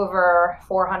over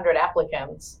 400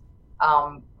 applicants,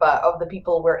 but of the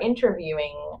people we're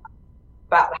interviewing,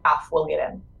 about half will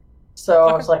get in. So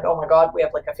I was like, oh my god, we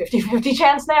have like a 50-50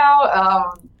 chance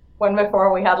now. When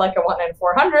before we had like a 1 in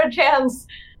 400 chance.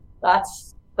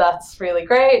 That's really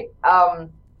great.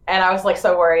 And I was like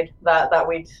so worried that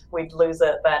we'd lose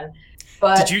it then.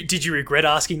 But did you regret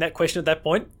asking that question at that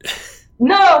point?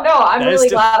 No, I'm really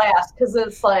glad I asked, because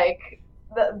it's like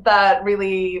that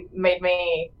really made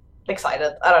me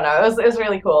excited. I don't know. It was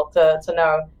really cool to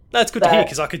know. That's good to hear,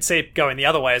 because I could see it going the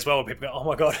other way as well. Where people go, "Oh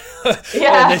my god!"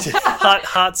 Yeah,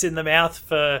 hearts in the mouth.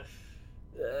 For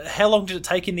how long did it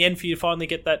take in the end for you to finally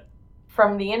get that?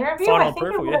 From the interview, I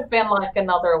think it would have been like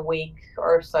another week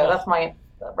or so. Oh. That's my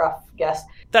rough guess.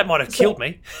 That might have killed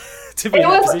me to be in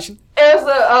that position. It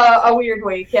was a weird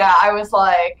week. Yeah, I was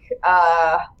like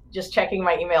just checking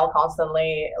my email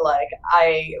constantly. Like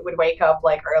I would wake up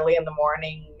like early in the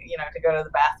morning, to go to the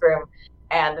bathroom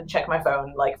and check my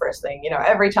phone like first thing.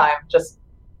 Every time, just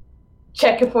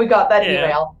check if we got that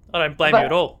email. I don't blame you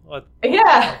at all.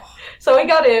 Yeah. So we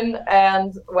got in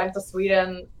and went to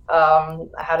Sweden.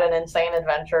 Had an insane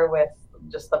adventure with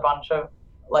just a bunch of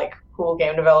like cool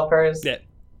game developers. Yeah.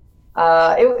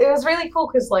 It was really cool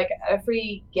because like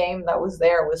every game that was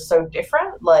there was so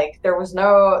different. Like there was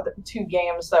no two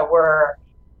games that were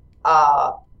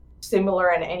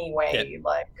similar in any way. Yeah.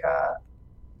 Like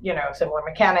similar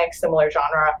mechanics, similar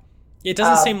genre. It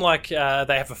doesn't seem like they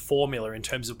have a formula in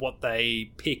terms of what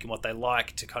they pick and what they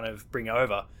like to kind of bring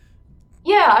over.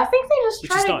 Yeah, I think they just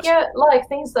try to get like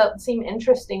things that seem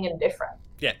interesting and different.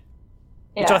 Yeah.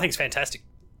 Which I think is fantastic.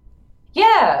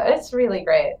 Yeah, it's really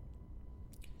great.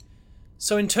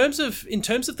 So in terms of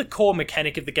the core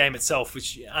mechanic of the game itself,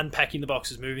 which unpacking the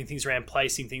boxes, moving things around,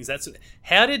 placing things,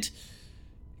 how did,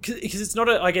 because it's not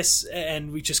I guess,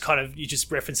 and we just you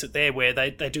just reference it there where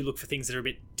they do look for things that are a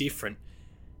bit different.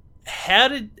 How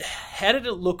did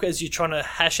it look as you're trying to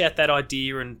hash out that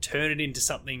idea and turn it into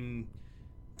something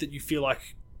that you feel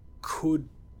like could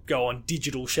go on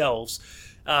digital shelves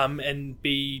and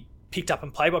be picked up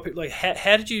and played by people? Like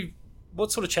how did you,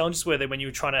 what sort of challenges were there when you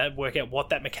were trying to work out what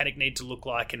that mechanic needed to look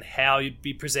like and how you'd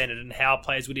be presented and how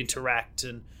players would interact,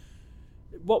 and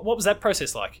what was that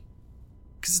process like?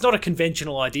 because it's not a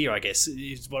conventional idea, I guess,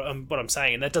 is what I'm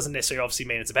saying, and that doesn't necessarily obviously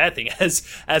mean it's a bad thing, as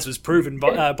was proven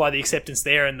by the acceptance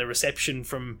there and the reception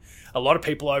from a lot of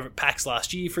people over at PAX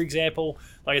last year, for example.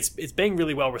 Like it's being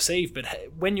really well received, but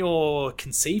when you're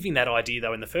conceiving that idea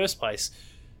though in the first place,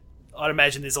 I'd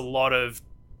imagine there's a lot of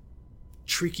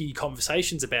tricky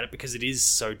conversations about it because it is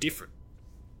so different.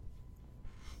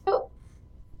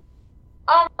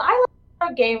 I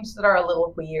like games that are a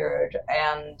little weird,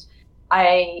 and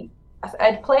I'd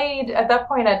played at that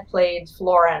point. I'd played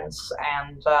Florence,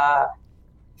 and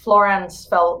Florence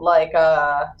felt like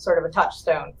a sort of a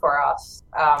touchstone for us.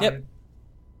 Yep.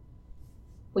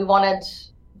 We wanted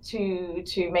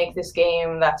to make this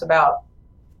game that's about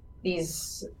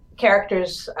these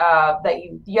characters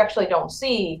that you actually don't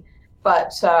see,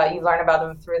 but you learn about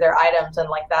them through their items, and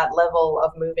like that level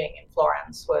of moving in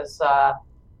Florence was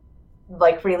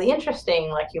like really interesting.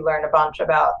 Like you learn a bunch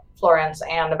about Florence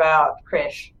and about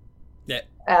Krish.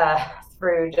 Yeah.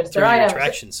 Through just their items.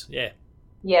 Interactions. Yeah.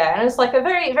 Yeah, and it's like a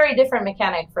very, very different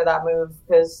mechanic for that move,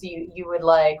 because you would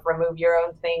like remove your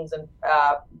own things and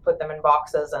put them in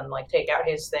boxes, and like take out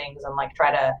his things and like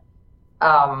try to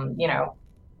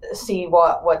see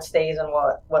what stays and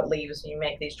what leaves, and you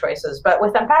make these choices. But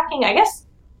with unpacking, I guess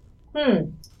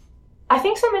I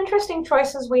think some interesting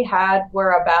choices we had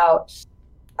were about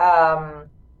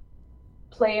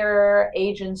player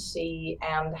agency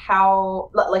and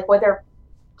how, like, whether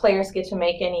players get to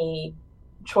make any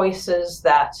choices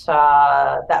that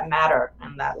matter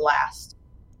and that last.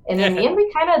 And in the end,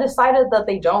 we kind of decided that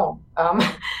they don't.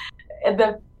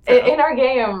 In our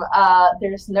game,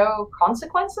 there's no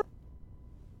consequences,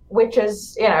 which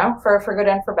is, for good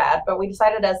and for bad. But we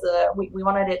decided we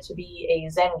wanted it to be a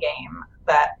Zen game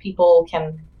that people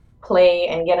can play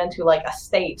and get into like a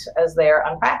state as they're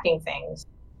unpacking things.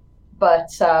 But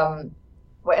and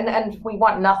we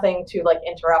want nothing to like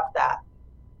interrupt that.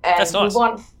 And that's nice.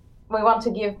 We want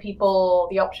to give people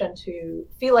the option to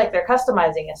feel like they're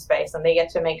customizing a space, and they get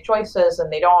to make choices, and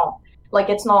they don't, like,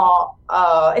 it's not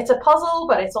it's a puzzle,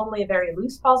 but it's only a very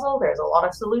loose puzzle. There's a lot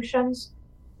of solutions,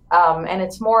 and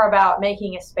it's more about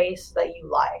making a space that you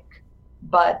like,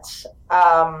 but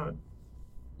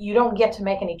you don't get to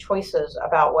make any choices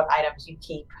about what items you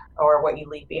keep or what you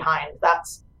leave behind.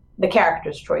 That's the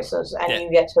character's choices, and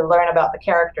you get to learn about the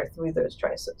character through those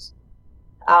choices.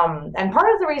 And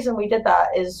part of the reason we did that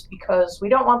is because we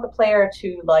don't want the player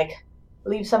to like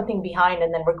leave something behind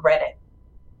and then regret it,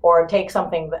 or take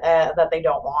something that they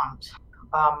don't want,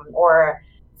 or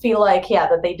feel like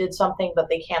that they did something that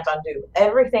they can't undo.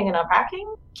 Everything in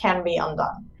unpacking can be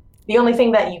undone. The only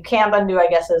thing that you can't undo, I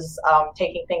guess, is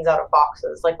taking things out of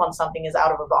boxes. Like when something is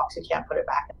out of a box, you can't put it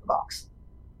back in the box.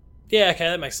 Yeah, okay,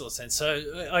 that makes a lot of sense.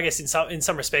 So I guess in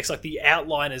some respects, like the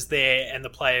outline is there, and the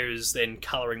player is then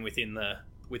colouring within the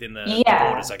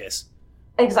borders, I guess.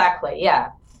 Exactly,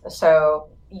 yeah. So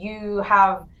you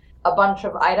have a bunch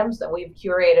of items that we've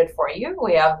curated for you.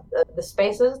 We have the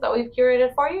spaces that we've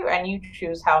curated for you, and you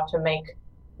choose how to make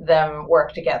them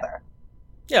work together.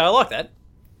 Yeah, I like that.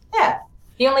 Yeah.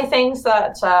 The only things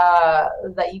that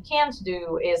you can't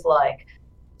do is like,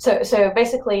 so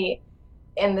basically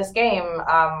in this game,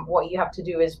 what you have to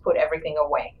do is put everything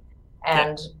away,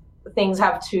 and things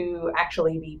have to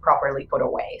actually be properly put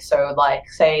away. So like,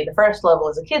 say the first level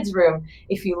is a kid's room.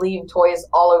 If you leave toys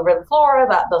all over the floor,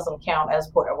 that doesn't count as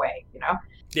put away,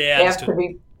 Yeah, they have to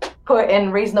be put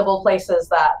in reasonable places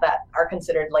that are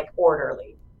considered like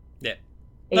orderly. Yeah,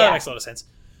 that makes a lot of sense.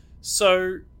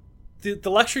 So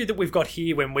the luxury that we've got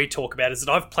here when we talk about it is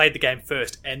that I've played the game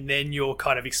first, and then you're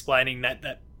kind of explaining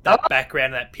that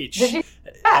background, that pitch. Did you?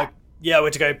 Yeah, I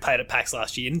went to go play it at PAX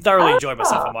last year and thoroughly enjoyed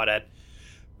myself, I might add.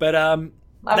 But I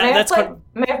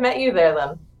may have met you there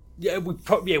then. Yeah,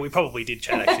 we probably did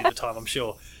chat actually at the time, I'm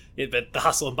sure. Yeah, but the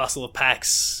hustle and bustle of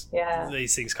PAX,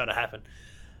 these things kind of happen.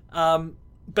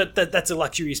 But that's a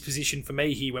luxurious position for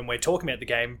me here when we're talking about the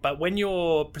game. But when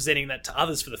you're presenting that to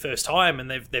others for the first time,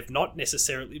 and they've not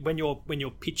necessarily, when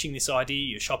you're pitching this idea,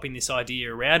 you're shopping this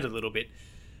idea around a little bit.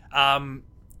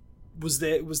 Was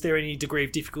there any degree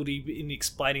of difficulty in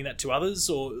explaining that to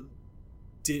others, or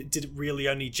did it really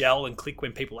only gel and click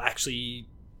when people actually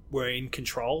were in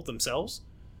control themselves?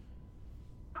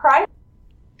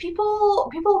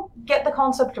 People get the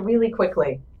concept really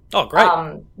quickly. Oh, great.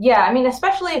 Yeah, I mean,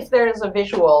 especially if there's a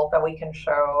visual that we can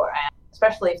show, and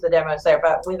especially if the demo is there.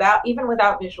 But even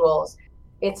without visuals,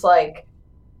 it's like,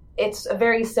 it's a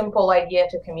very simple idea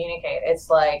to communicate. It's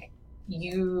like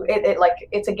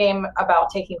it's a game about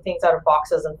taking things out of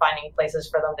boxes and finding places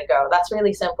for them to go. That's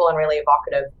really simple and really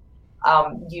evocative.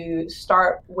 You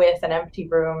start with an empty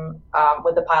room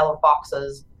with a pile of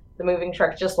boxes. the moving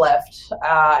truck just left,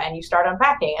 and you start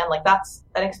unpacking, and like that's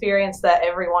an experience that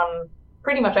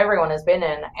pretty much everyone has been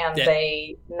in, and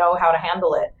they know how to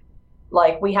handle it.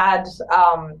 Like we had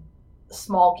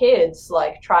small kids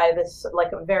like try this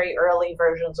like very early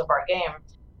versions of our game,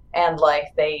 and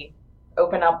like they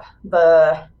open up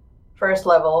the first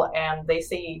level and they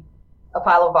see a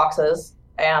pile of boxes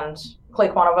and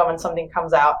click one of them and something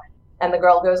comes out, and the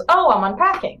girl goes, "Oh, I'm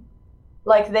unpacking."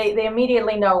 Like they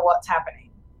immediately know what's happening.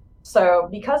 So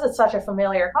because it's such a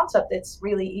familiar concept, it's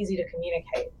really easy to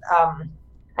communicate.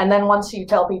 And then once you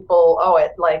tell people, oh,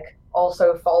 it like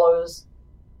also follows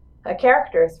a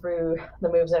character through the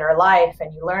moves in her life,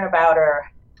 and you learn about her,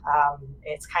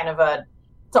 it's kind of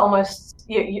it's almost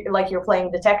like you're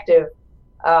playing detective.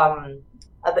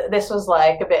 This was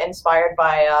like a bit inspired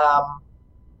by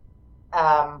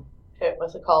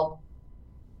what's it called?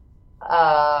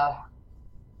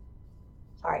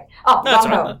 Sorry. Oh, no, Gone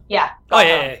Home. Right. Yeah. Gone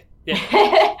Home.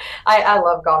 Yeah. I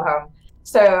love Gone Home.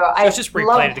 So I was just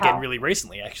replayed it again really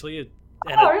recently, actually,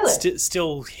 and really?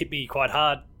 Still hit me quite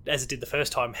hard as it did the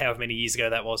first time. However many years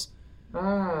ago that was.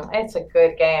 It's a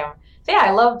good game. So yeah, I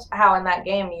loved how in that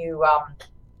game you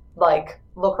like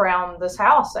look around this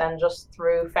house, and just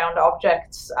through found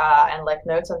objects and like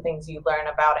notes and things, you learn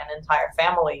about an entire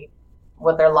family,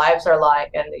 what their lives are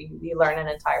like, and you learn an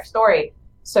entire story.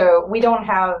 So we don't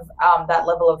have that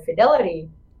level of fidelity,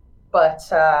 but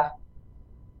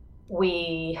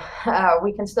we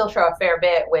can still show a fair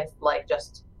bit with like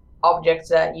just objects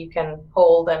that you can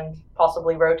hold and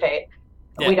possibly rotate.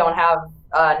 Yeah. We don't have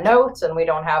notes, and we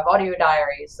don't have audio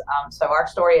diaries, so our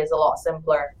story is a lot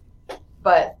simpler,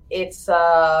 but it's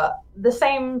the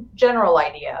same general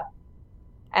idea.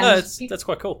 And no, that's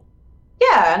quite cool.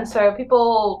 Yeah, and so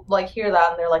people like hear that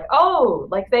and they're like, oh,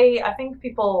 like I think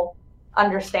people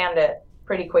understand it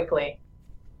pretty quickly.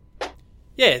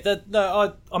 Yeah,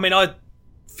 I mean, I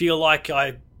feel like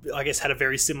I guess had a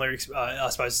very similar. I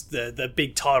suppose the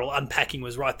big title Unpacking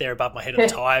was right there above my head at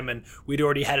the time, and we'd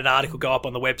already had an article go up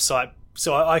on the website,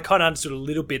 so I kind of understood a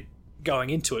little bit going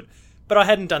into it, but I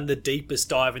hadn't done the deepest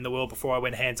dive in the world before I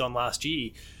went hands-on last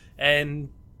year, and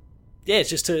yeah, it's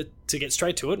just to get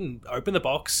straight to it and open the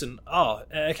box and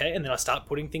okay, and then I start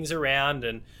putting things around,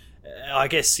 and I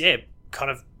guess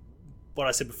kind of what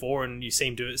I said before, and you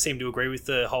seem to agree with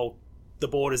the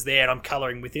borders there, and I'm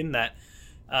colouring within that.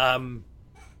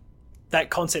 That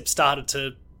concept started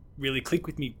to really click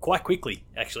with me quite quickly,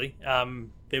 actually.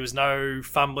 There was no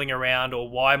fumbling around or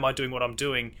why am I doing what I'm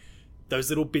doing. Those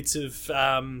little bits of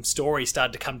story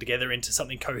started to come together into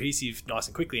something cohesive nice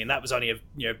and quickly, and that was only a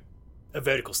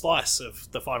vertical slice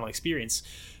of the final experience,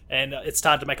 and it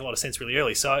started to make a lot of sense really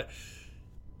early. So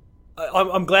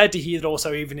I'm glad to hear that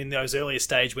also, even in those earlier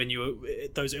stages, when you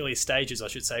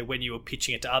were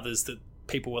pitching it to others, that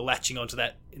people were latching onto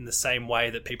that in the same way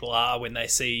that people are when they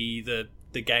see the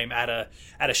game at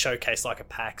a showcase like a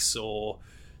PAX, or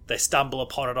they stumble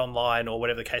upon it online, or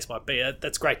whatever the case might be.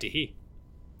 That's great to hear.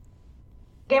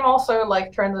 Game also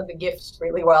like turns into gifts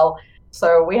really well.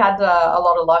 So we had a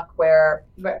lot of luck where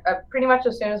pretty much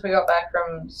as soon as we got back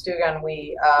from Stugan,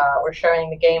 we were showing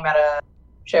the game at a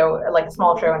show, like a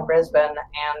small show in Brisbane,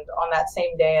 and on that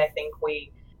same day, I think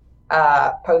we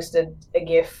posted a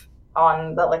GIF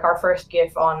on our first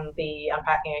GIF on the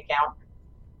Unpacking account,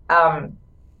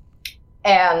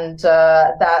 and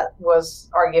that was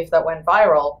our GIF that went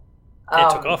viral. It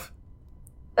took off.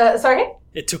 Sorry?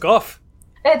 It took off.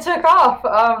 It took off.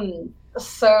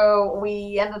 So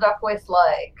we ended up with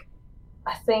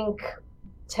I think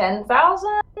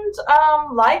 10,000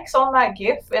 likes on that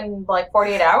GIF in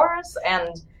 48 hours,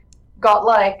 and got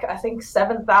I think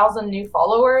 7,000 new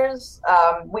followers.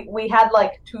 We had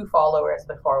 2 followers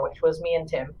before, which was me and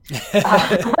Tim,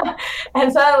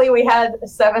 and suddenly we had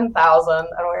 7,000, and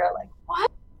we were like,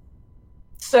 what?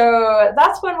 So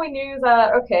that's when we knew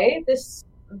that okay, this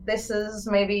is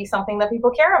maybe something that people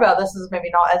care about. This is maybe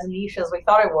not as niche as we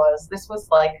thought it was. This was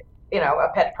a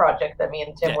pet project that me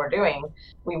and Tim were doing.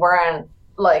 We weren't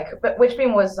but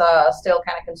Witchbeam was still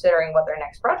kind of considering what their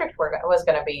next project was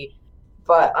going to be.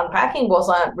 But Unpacking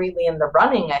wasn't really in the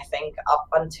running, I think, up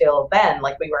until then.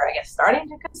 We were, I guess, starting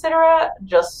to consider it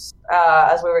just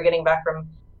as we were getting back from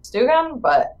Stugan.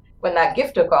 But when that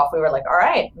GIF took off, we were like, all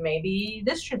right, maybe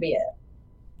this should be it.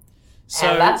 So,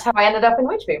 and that's how I ended up in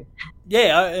Witchbeam.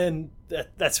 Yeah, and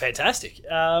that's fantastic.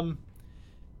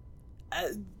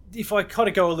 If I kind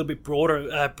of go a little bit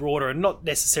broader, and not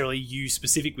necessarily you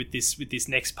specific with this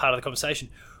next part of the conversation,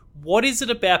 what is it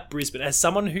about Brisbane, as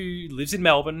someone who lives in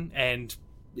Melbourne and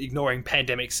ignoring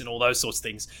pandemics and all those sorts of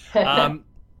things,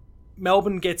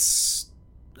 Melbourne gets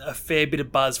a fair bit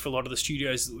of buzz for a lot of the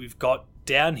studios that we've got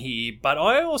down here. But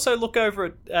I also look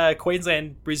over at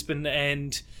Queensland, Brisbane,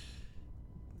 and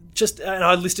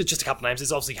I listed just a couple names.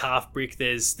 There's obviously Half Brick,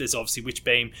 there's obviously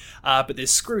Witchbeam, but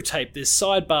there's Screwtape, there's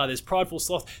Sidebar, there's Prideful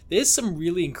Sloth. There's some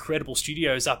really incredible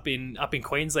studios up in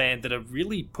Queensland that are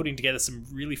really putting together some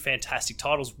really fantastic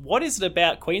titles. What is it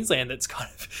about Queensland that's kind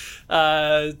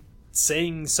of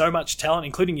seeing so much talent,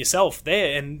 including yourself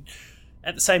there? And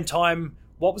at the same time,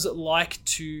 what was it like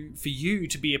for you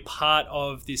to be a part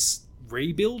of this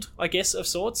rebuild, I guess, of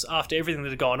sorts, after everything that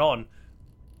had gone on?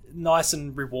 Nice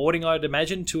and rewarding, I'd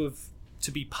imagine, to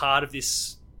be part of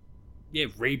this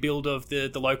rebuild of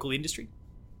the local industry.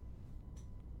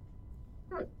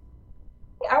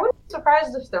 I wouldn't be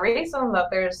surprised if the reason that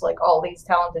there's like all these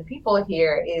talented people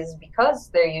here is because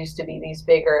there used to be these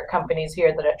bigger companies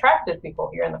here that attracted people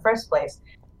here in the first place.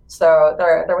 So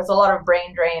there was a lot of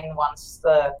brain drain once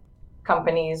the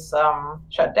companies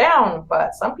shut down,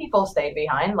 but some people stayed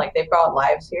behind. Like, they've got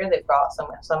lives here, they've got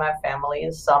some have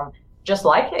families, some just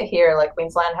like it here. Like,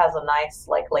 Queensland has a nice,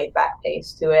 like, laid back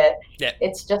pace to it. Yeah.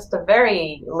 It's just a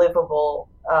very livable,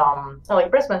 like,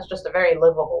 Brisbane's just a very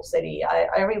livable city.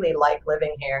 I really like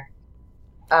living here.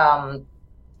 The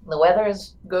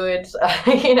weather's good.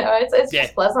 It's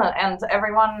just pleasant, and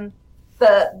everyone,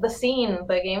 the scene,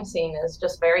 the game scene is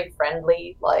just very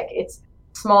friendly. Like, it's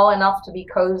small enough to be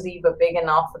cozy, but big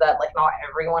enough that, like, not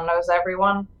everyone knows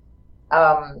everyone.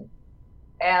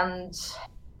 And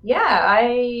yeah,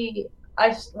 I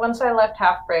once I left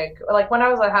Half Brick, like, when I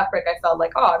was at Half Brick, I felt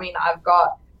like, I've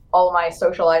got all my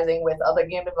socializing with other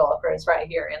game developers right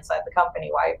here inside the company.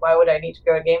 Why would I need to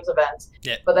go to games events?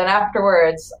 Yeah. But then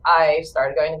afterwards, I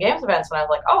started going to games events, and I was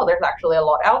like, oh, there's actually a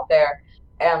lot out there,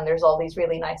 and there's all these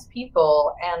really nice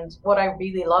people. And what I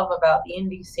really love about the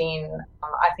indie scene,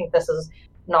 I think this is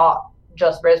not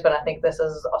just Brisbane, I think this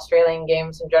is Australian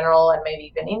games in general, and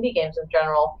maybe even indie games in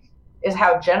general, is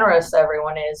how generous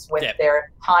everyone is with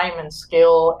their time and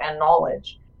skill and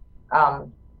knowledge,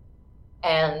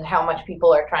 and how much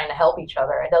people are trying to help each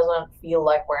other. It doesn't feel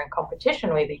like we're in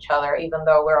competition with each other, even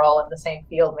though we're all in the same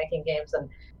field making games and,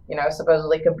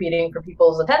 supposedly competing for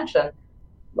people's attention.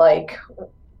 Like,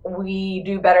 we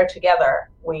do better together.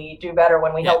 We do better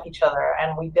when we help each other,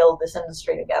 and we build this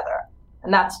industry together.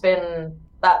 And that's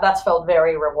felt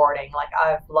very rewarding. Like,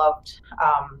 I've loved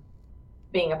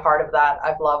being a part of that.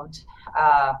 I've loved,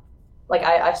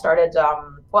 I started,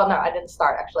 I didn't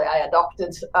start, actually. I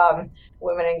adopted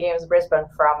Women in Games Brisbane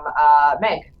from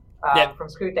Meg, from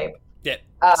Screwtape. Yeah.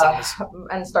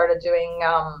 And started doing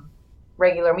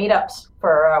regular meetups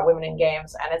for Women in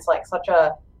Games. And it's like such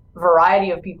a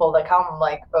variety of people that come,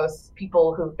 like, both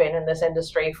people who've been in this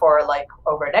industry for like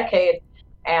over a decade,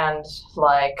 and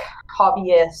like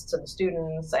hobbyists and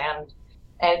students and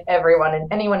anyone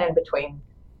in between.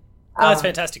 That's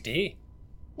fantastic to hear.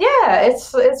 Yeah, it's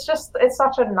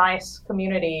such a nice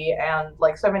community, and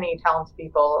like so many talented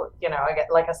people.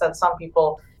 Like I said, some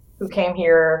people who came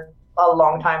here a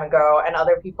long time ago, and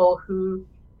other people who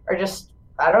are just,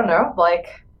 I don't know,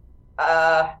 like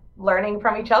learning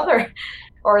from each other,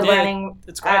 or learning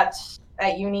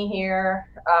at uni here.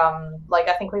 Like,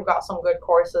 I think we've got some good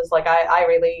courses. Like, I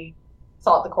really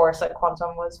thought the course at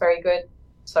Quantum was very good.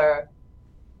 So,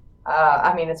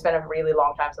 it's been a really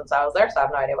long time since I was there, so I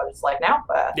have no idea what it's like now.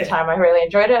 But at the time, I really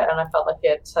enjoyed it, and I felt like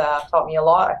it taught me a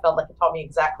lot. I felt like it taught me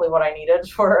exactly what I needed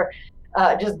for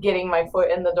just getting my foot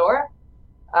in the door.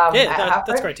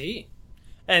 That's great to hear.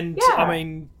 And,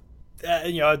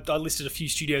 I listed a few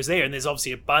studios there, and there's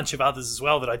obviously a bunch of others as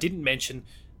well that I didn't mention.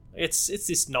 It's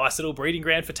this nice little breeding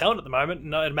ground for talent at the moment,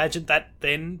 and I imagine that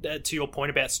then, to your point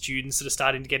about students that are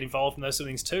starting to get involved in those sort of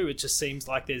things too, it just seems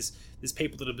like there's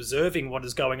people that are observing what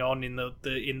is going on in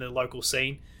the local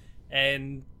scene,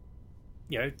 and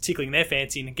tickling their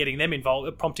fancy and getting them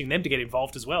involved, prompting them to get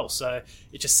involved as well. So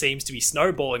it just seems to be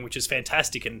snowballing, which is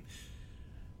fantastic, and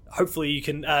hopefully you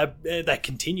can that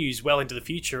continues well into the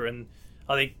future. And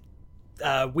I think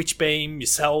Witchbeam,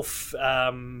 yourself,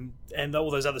 and all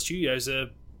those other studios are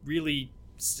really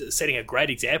setting a great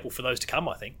example for those to come,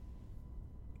 I think.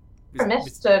 I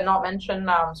missed to not mention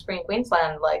Screen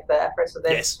Queensland, like the efforts that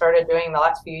they've started doing the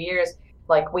last few years.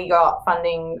 Like, we got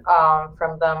funding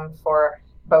from them for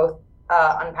both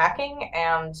Unpacking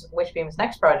and Witchbeam's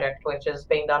next project, which is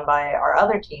being done by our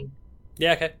other team.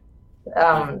 Yeah, okay.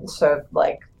 So,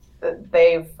 like,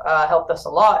 they've helped us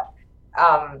a lot.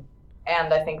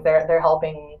 And I think they're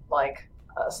helping, like,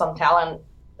 some talent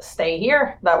stay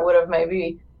here that would have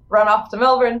maybe run off to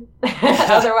Melbourne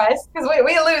otherwise, because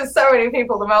we lose so many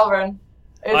people to Melbourne.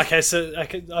 Okay, so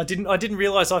I didn't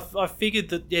realize. I figured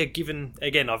that, given,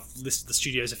 again, I've listed the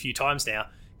studios a few times now,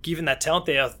 given that talent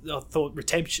there, I thought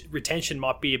retention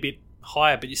might be a bit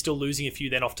higher, but you're still losing a few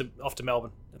then off to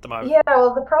Melbourne at the moment. Yeah,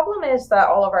 well, the problem is that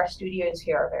all of our studios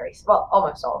here are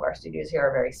almost all of our studios here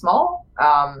are very small.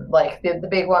 Like the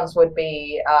big ones would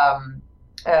be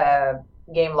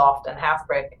Gameloft and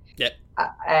Halfbrick. Yeah.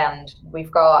 And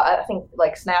we've got, I think,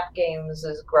 like Snap Games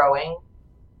is growing.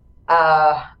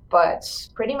 But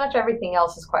pretty much everything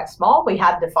else is quite small. We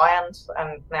had Defiant,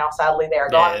 and now sadly they are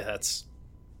gone. Yeah, that's...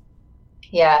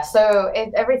 Yeah, so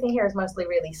everything here is mostly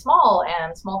really small,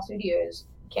 and small studios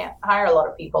can't hire a lot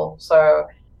of people. So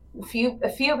a few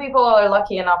people are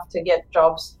lucky enough to get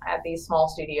jobs at these small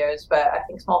studios, but I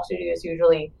think small studios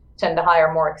usually tend to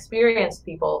hire more experienced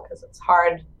people because it's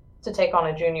hard to take on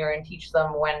a junior and teach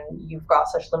them when you've got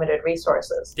such limited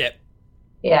resources. Yep.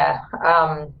 Yeah.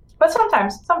 But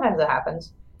sometimes it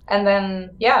happens. And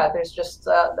then, yeah, there's just,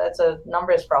 that's a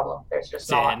numbers problem. There's just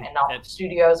not enough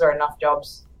studios or enough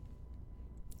jobs.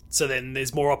 So then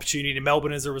there's more opportunity in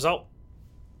Melbourne as a result?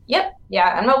 Yep.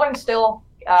 Yeah. And Melbourne still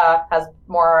has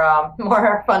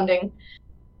more funding.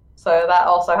 So that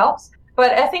also helps.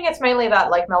 But I think it's mainly that,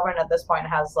 like, Melbourne at this point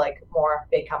has, like, more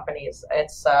big companies.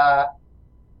 It's,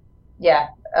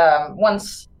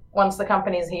 once the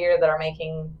companies here that are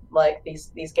making, like,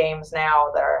 these games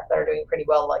now that are doing pretty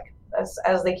well, like,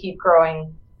 as they keep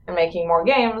growing and making more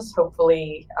games,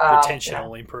 hopefully retention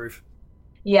will improve.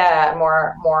 Yeah,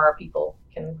 more people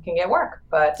can get work,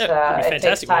 but it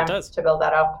takes time to build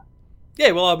that up.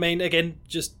 Yeah, well, I mean, again,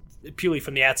 just purely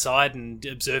from the outside and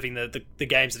observing the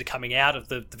games that are coming out of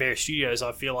the various studios,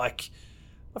 I feel like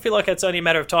it's only a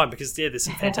matter of time because there's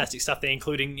some fantastic stuff there,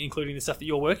 including the stuff that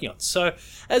you're working on. So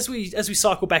as we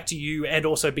cycle back to you and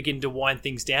also begin to wind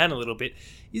things down a little bit,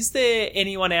 is there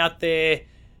anyone out there,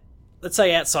 let's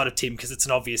say outside of Tim, because it's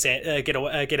an obvious get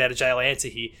out of jail answer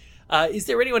here, is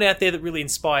there anyone out there that really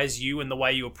inspires you in the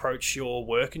way you approach your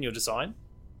work and your design?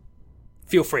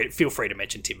 Feel free to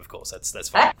mention Tim, of course. That's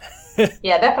fine.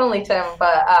 Yeah, definitely Tim.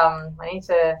 But I need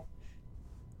to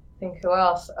think who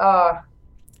else.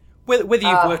 Whether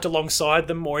you've worked alongside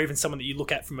them or even someone that you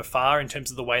look at from afar in terms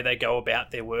of the way they go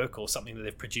about their work or something that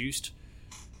they've produced.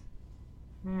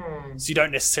 So you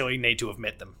don't necessarily need to have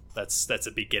met them. That's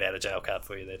a big get out of jail card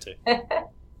for you there too.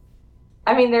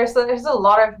 I mean, there's a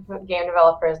lot of game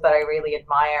developers that I really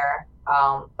admire,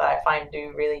 that I find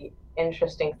do really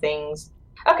interesting things.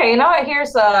 Okay, you know what?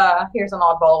 Here's an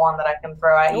oddball one that I can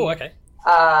throw at you. Oh, okay.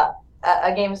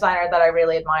 A game designer that I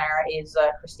really admire is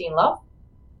Christine Love.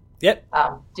 Yep.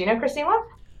 Do you know Christine Love?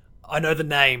 I know the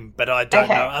name, but I don't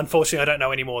know. Unfortunately, I don't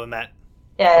know any more than that.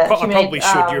 Yeah, I probably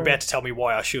should. You're about to tell me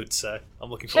why I should, so I'm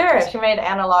looking forward to it. Sure, she made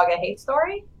Analog: A Hate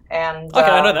Story. And okay,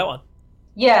 I know that one.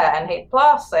 Yeah, and Hate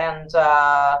Plus, and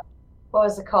what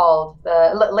was it called?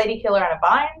 The Lady Killer in a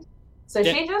Bind. So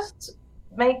yep. She just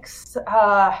makes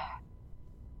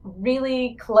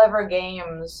really clever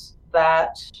games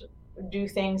that do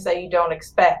things that you don't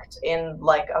expect in,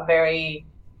 like, a very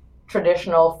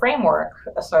traditional framework.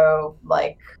 So,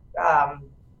 like,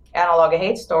 Analog: A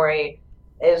Hate Story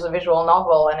is a visual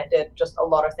novel, and it did just a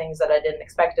lot of things that I didn't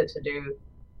expect it to do.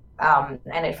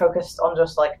 And it focused on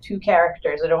just, like, 2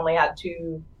 characters. It only had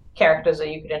 2 characters that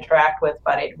you could interact with,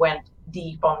 but it went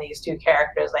deep on these 2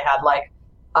 characters. They had, like,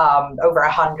 over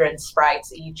 100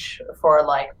 sprites each for,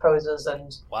 like, poses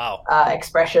and wow.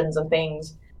 Expressions and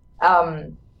things.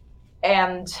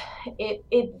 And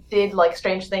it did, like,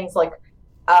 strange things. Like,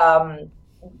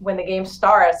 when the game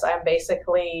starts, I'm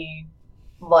basically,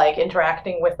 like,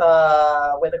 interacting with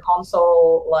a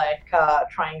console, like,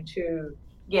 trying to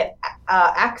get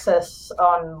access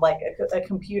on, like, a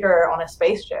computer on a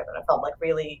spaceship, and it felt like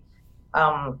really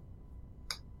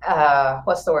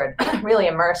what's the word really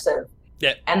immersive.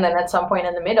 Yeah. And then at some point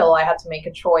in the middle, I had to make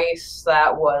a choice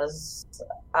that was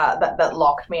that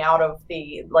locked me out of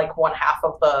the, like, one half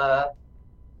of the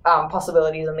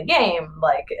possibilities in the game.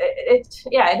 Like, it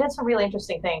did some really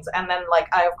interesting things. And then, like,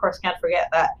 I of course can't forget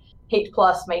that Hate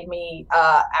Plus made me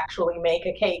actually make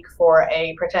a cake for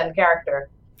a pretend character.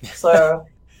 So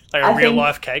like a real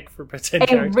life cake for a pretend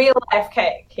character. A real life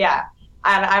cake, yeah.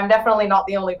 And I'm definitely not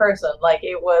the only person. Like,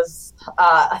 it was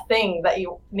a thing that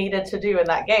you needed to do in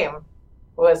that game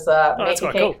was make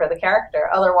a cake for the character.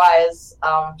 Otherwise,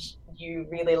 you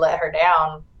really let her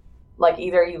down. Like,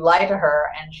 either you lie to her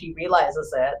and she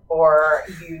realizes it, or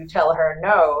you tell her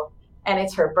no, and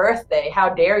it's her birthday. How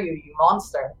dare you, you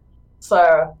monster.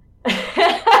 So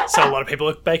so a lot of people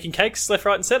are baking cakes left,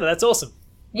 right, and center. That's awesome.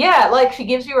 Yeah, like, she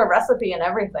gives you a recipe and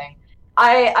everything.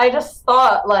 I just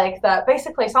thought, like, that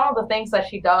basically some of the things that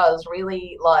she does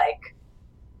really, like,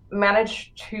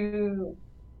 manage to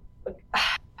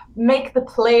make the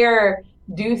player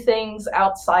do things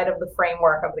outside of the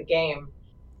framework of the game.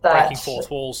 That Breaking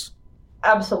fourth walls.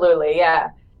 Absolutely, yeah.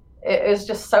 It is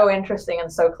just so interesting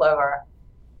and so clever.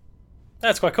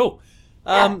 That's quite cool.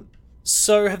 Yeah.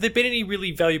 So have there been any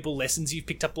really valuable lessons you've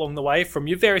picked up along the way from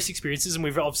your various experiences? And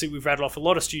we've rattled off a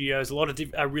lot of studios, a lot of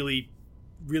really,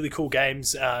 really cool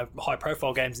games, high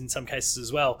profile games in some cases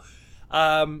as well.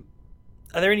 Are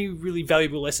there any really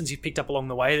valuable lessons you've picked up along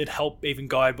the way that help even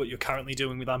guide what you're currently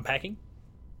doing with Unpacking?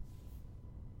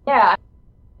 Yeah,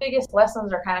 biggest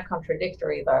lessons are kind of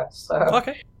contradictory though.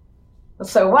 Okay.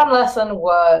 So one lesson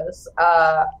was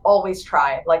always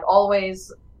try, like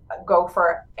always go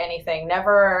for anything.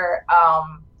 Never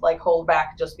like hold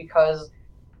back just because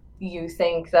you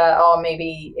think that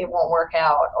maybe it won't work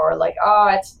out, or like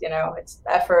it's it's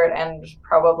effort and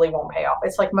probably won't pay off.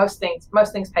 It's like most things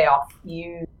pay off.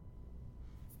 You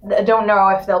don't know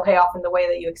if they'll pay off in the way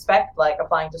that you expect, like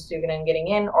applying to Stugan and getting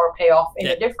in, or pay off in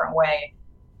a different way.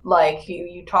 Like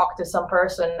you talk to some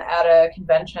person at a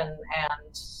convention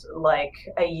and like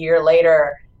a year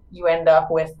later you end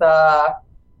up with a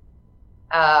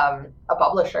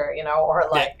publisher, or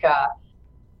like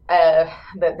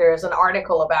that there's an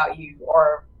article about you,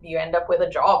 or you end up with a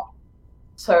job.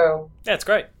 So that's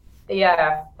great.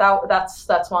 Yeah,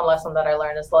 that's one lesson that I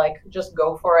learned, is like just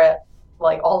go for it,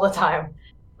 like all the time.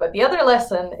 But the other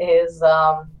lesson is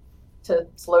to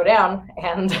slow down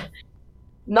and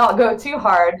not go too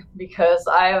hard, because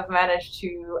I have managed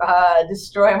to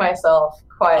destroy myself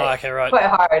quite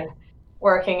hard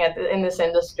working in this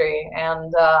industry,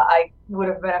 and I would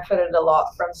have benefited a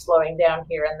lot from slowing down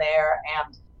here and there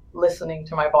and listening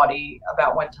to my body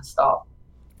about when to stop.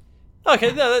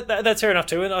 Okay, no, that's fair enough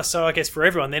too. And so I guess for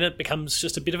everyone then it becomes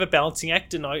just a bit of a balancing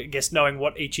act, and I guess knowing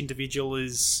what each individual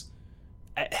is,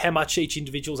 how much each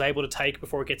individual is able to take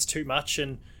before it gets too much.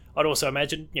 And I'd also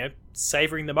imagine,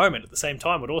 savouring the moment at the same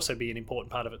time would also be an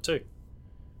important part of it too.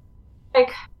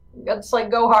 It's like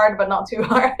go hard, but not too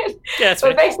hard. Yeah, that's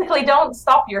but fair. Basically, don't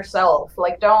stop yourself.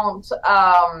 Like, don't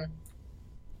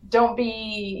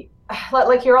be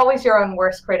like you're always your own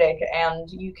worst critic, and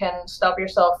you can stop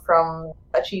yourself from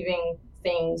achieving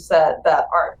things that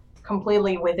are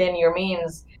completely within your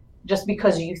means just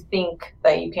because you think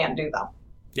that you can't do them.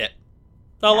 Yeah,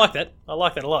 I like that. I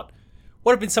like that a lot.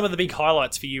 What have been some of the big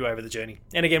highlights for you over the journey?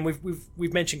 And again,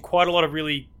 we've mentioned quite a lot of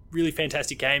really, really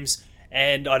fantastic games,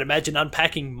 and I'd imagine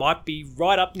Unpacking might be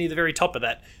right up near the very top of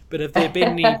that. But have there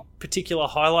been any particular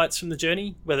highlights from the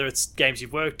journey, whether it's games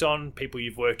you've worked on, people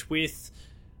you've worked with?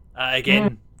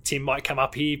 Again, Tim might come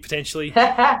up here potentially.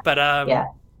 But yeah.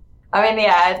 I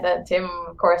mean, Tim,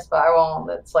 of course, but I won't.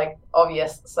 It's like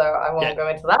obvious, so I won't go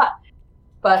into that.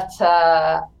 But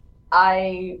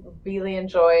I really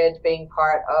enjoyed being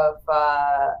part of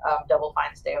Double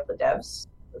Fine's Day of the Devs.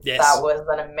 Yes. That was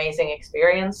an amazing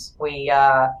experience. We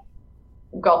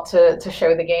got to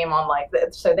show the game on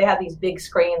so they had these big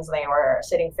screens, and they were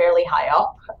sitting fairly high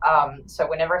up. So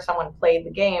whenever someone played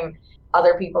the game,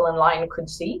 other people in line could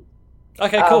see.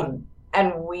 Okay, cool.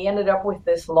 And we ended up with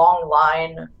this long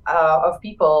line of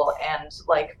people, and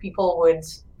like people would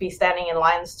be standing in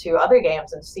lines to other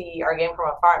games and see our game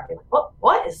from afar and be like,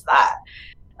 what is that?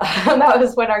 That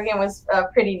was when our game was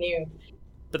pretty new.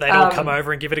 But they'd all come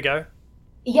over and give it a go?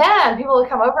 Yeah, and people would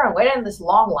come over and wait in this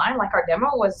long line. Like our demo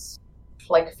was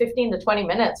like 15 to 20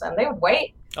 minutes, and they would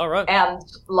wait. All right. And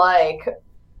like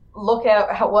look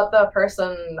at what the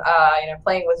person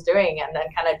playing was doing, and then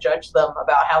kind of judge them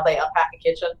about how they unpack a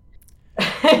kitchen.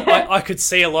 I could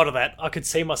see a lot of that. I could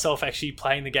see myself actually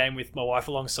playing the game with my wife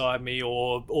alongside me,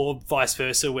 or vice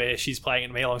versa, where she's playing it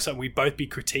with me alongside. We'd both be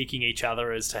critiquing each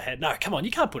other as to, no, come on,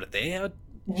 you can't put it there.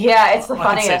 Yeah, it's the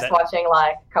funniest watching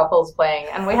like couples playing.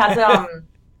 And we had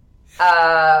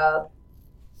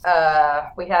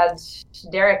we had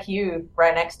Derek Yu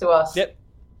right next to us. Yep.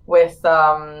 With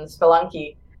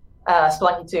Spelunky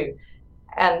 2,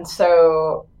 and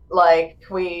so like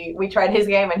we tried his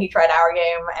game and he tried our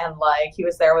game, and like he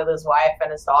was there with his wife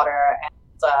and his daughter,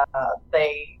 and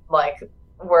they like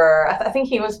were, I think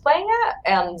he was playing it,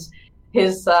 and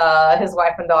his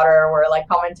wife and daughter were like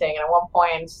commenting, and at one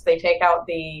point they take out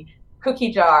the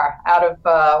cookie jar out of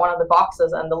one of the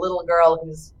boxes, and the little girl,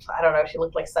 who's, I don't know, she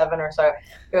looked like 7 or so,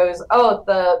 goes,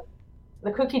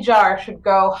 the cookie jar should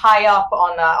go high up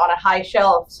on a high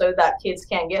shelf so that kids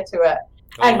can't get to it.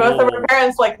 And both of her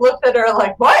parents like looked at her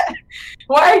like, what?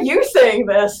 Why are you saying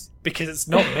this? Because it's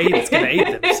not me that's going to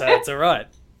eat them, so it's all right.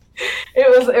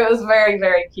 It was very,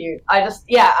 very cute.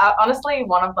 Honestly,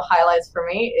 one of the highlights for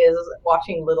me is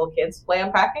watching little kids play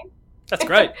Unpacking. That's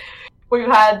great. we've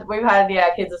had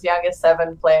kids as young as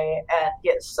 7 play and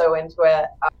get so into it.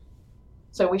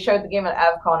 So we showed the game at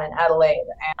AvCon in Adelaide,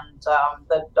 and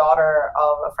the daughter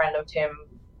of a friend of Tim,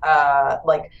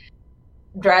 like,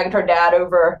 dragged her dad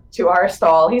over to our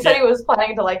stall. He said he was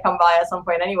planning to like come by at some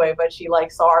point anyway, but she like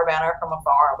saw our banner from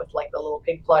afar with like the little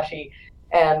pig plushie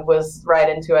and was right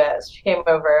into it. So she came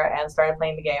over and started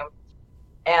playing the game.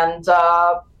 And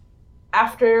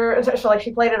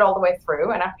she played it all the way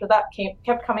through, and after that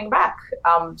kept coming back.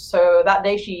 So that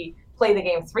day she played the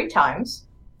game 3 times.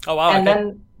 Oh wow! And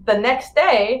then the next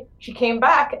day she came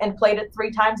back and played it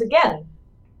 3 times again.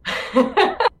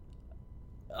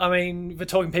 I mean, for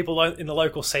talking people in the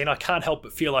local scene, I can't help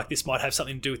but feel like this might have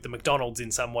something to do with the McDonald's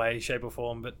in some way, shape, or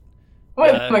form. But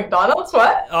McDonald's,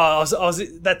 what? I was.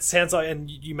 That sounds like, and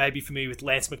you may be familiar with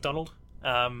Lance McDonald.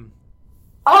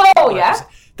 Yeah.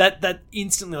 That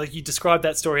instantly, like you described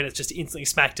that story, and it's just instantly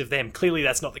smacked of them. Clearly,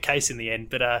 that's not the case in the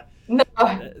end. But no.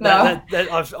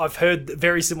 I've heard a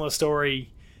very similar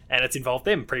story, and it's involved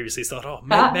them previously. So I thought,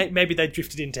 maybe they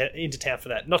drifted into town for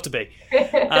that. Not to be.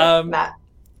 Nah.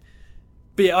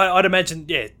 But yeah, I'd imagine,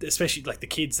 especially like the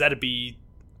kids, that'd be.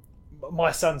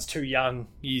 My son's too young.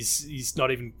 He's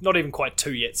not even quite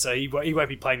 2 yet, so he won't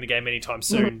be playing the game anytime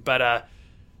soon. Mm-hmm. But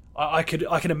I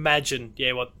can imagine,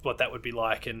 what that would be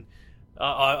like, and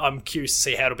I'm curious to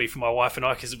see how it'll be for my wife and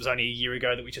I, because it was only a year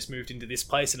ago that we just moved into this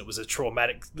place, and it was a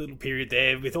traumatic little period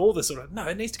there with all the sort of, no,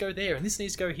 it needs to go there and this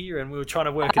needs to go here, and we were trying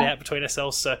to work it out between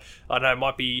ourselves. So I don't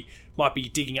know, might be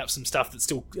digging up some stuff that's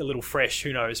still a little fresh.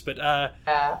 Who knows? But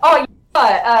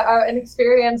an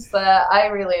experience that I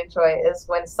really enjoy is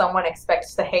when someone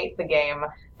expects to hate the game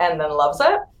and then loves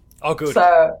it. Oh, good.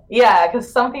 So, yeah,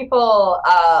 because some people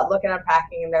look at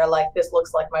unpacking and they're like, this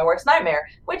looks like my worst nightmare,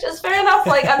 which is fair enough.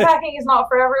 Like, unpacking is not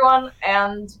for everyone,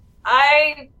 and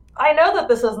I know that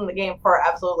this isn't the game for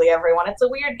absolutely everyone. It's a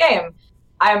weird game.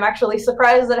 I'm actually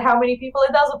surprised at how many people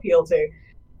it does appeal to.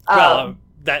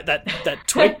 That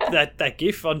tweet, that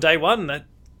GIF on day one, that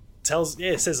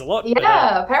says a lot.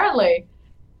 Yeah, apparently.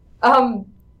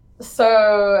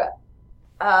 Sorry,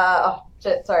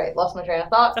 lost my train of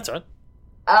thought. That's all right.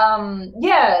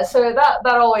 So that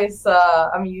always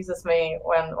amuses me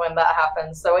when that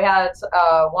happens. So we had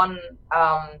one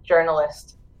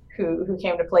journalist who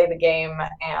came to play the game,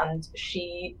 and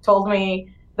she told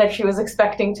me that she was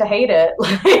expecting to hate it.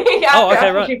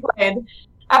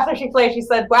 After she played, she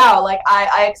said, "Wow, like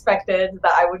I expected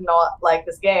that I would not like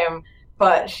this game."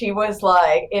 But she was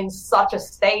like in such a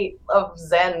state of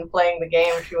zen playing the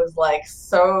game. She was like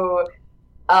so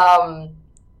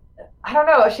I don't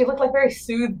know. She looked like very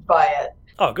soothed by it.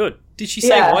 Oh, good. Did she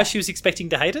say why she was expecting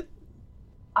to hate it?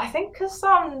 I think because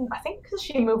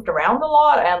she moved around a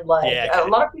lot, and a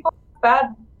lot of people have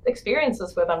bad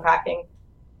experiences with unpacking.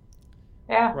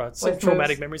 Yeah, right. Some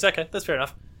traumatic memories. Okay, that's fair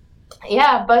enough.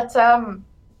 Yeah, but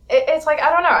it's like, I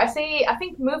don't know. I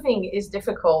think moving is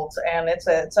difficult, and it's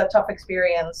a tough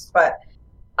experience. But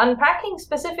unpacking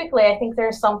specifically, I think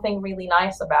there's something really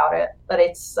nice about it. That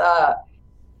it's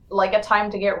like a time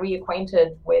to get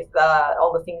reacquainted with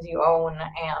all the things you own,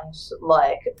 and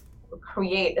like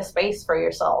create a space for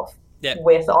yourself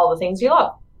with all the things you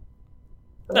love.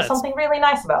 There's something really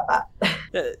nice about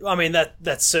that. I mean,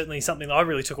 that's certainly something I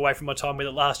really took away from my time with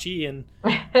it last year, and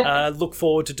look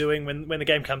forward to doing when the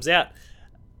game comes out.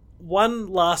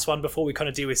 One last one before we kind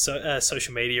of deal with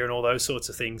social media and all those sorts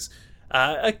of things.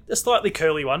 A slightly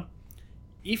curly one.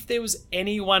 If there was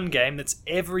any one game that's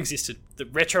ever existed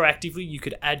that retroactively you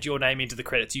could add your name into the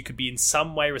credits, you could be in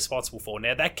some way responsible for.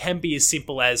 Now, that can be as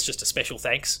simple as just a special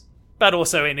thanks, but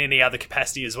also in any other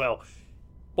capacity as well.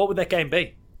 What would that game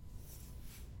be?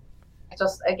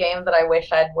 Just a game that I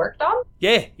wish I'd worked on?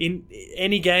 Yeah, in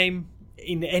any game,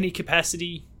 in any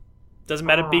capacity. Doesn't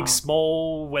matter big,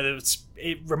 small, whether it's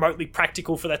remotely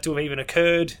practical for that to have even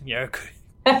occurred.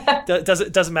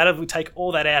 Doesn't matter. We take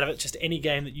all that out of it. Just any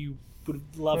game that you would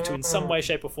love to in some way,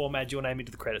 shape or form add your name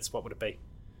into the credits, what would it be?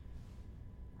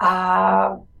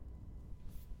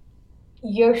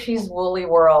 Yoshi's Woolly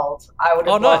World. I would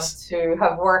have loved to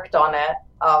have worked on it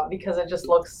because it just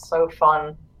looks so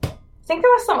fun. I think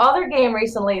there was some other game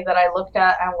recently that I looked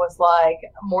at and was like,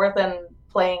 more than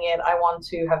playing it, I want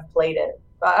to have played it.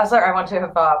 I want to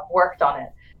have worked on it.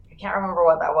 I can't remember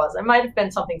what that was. It might have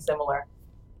been something similar.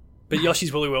 But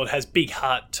Yoshi's Woolly World has big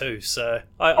heart too, so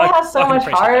it has so much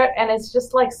heart, and it's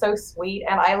just like so sweet.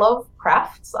 And I love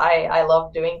crafts. I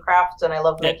love doing crafts, and I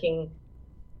love making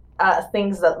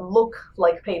things that look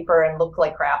like paper and look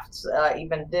like crafts,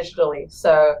 even digitally.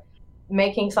 So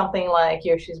making something like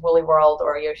Yoshi's Woolly World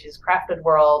or Yoshi's Crafted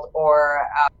World or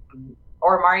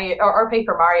Mario or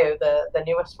Paper Mario, the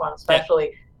newest one,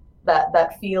 especially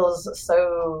that feels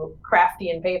so crafty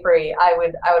and papery. I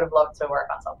would have loved to work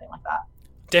on something like that.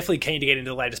 definitely keen to get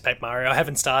into the latest Paper Mario. I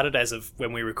haven't started as of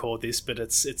when we record this, but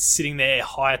it's sitting there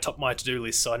high atop my to-do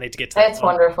list, so I need to get to that. It's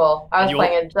wonderful. I was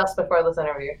playing it just before this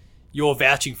interview. Your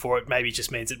vouching for it maybe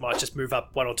just means it might just move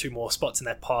up 1 or 2 more spots in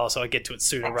that pile, so I get to it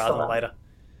sooner rather than later.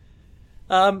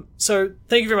 So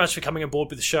thank you very much for coming on board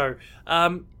with the show.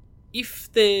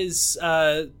 If there's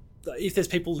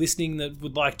people listening that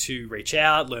would like to reach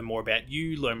out, learn more about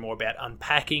you, learn more about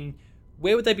unpacking,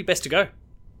 where would they be best to go?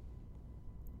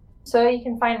 So you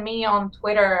can find me on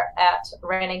Twitter at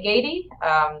Renegady.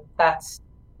 That's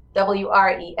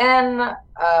WREN,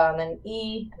 then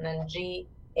E, and then GADEY.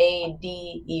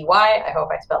 I hope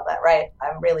I spelled that right.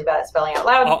 I'm really bad at spelling out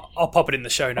loud. I'll pop it in the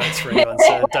show notes for anyone,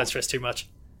 so don't stress too much.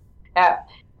 Yeah.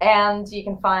 And you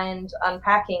can find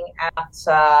Unpacking at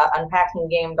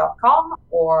unpackinggame.com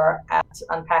or at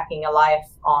UnpackingAlife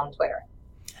on Twitter.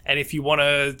 And if you want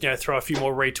to, throw a few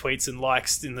more retweets and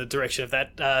likes in the direction of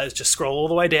that, just scroll all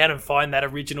the way down and find that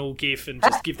original GIF and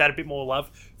just give that a bit more love.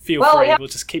 Feel free. We'll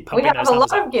just keep pumping those numbers. We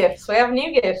have a lot of GIFs. We have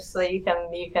new GIFs that you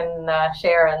can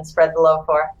share and spread the love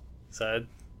for. So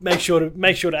make sure to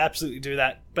absolutely do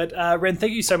that. But Ren,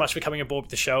 thank you so much for coming aboard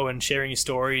with the show and sharing your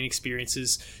story and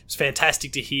experiences. It was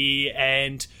fantastic to hear,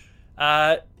 and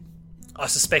I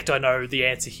suspect I know the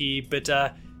answer here, but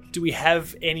do we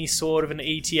have any sort of an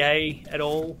ETA at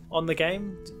all on the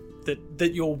game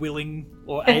that you're willing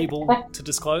or able to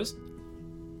disclose?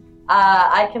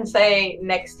 I can say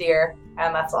next year,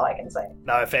 and that's all I can say.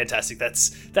 No, fantastic.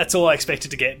 That's all I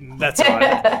expected to get, and that's all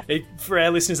right. For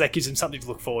our listeners, that gives them something to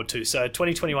look forward to. So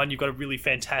 2021, you've got a really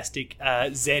fantastic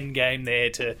Zen game there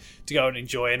to go and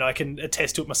enjoy, and I can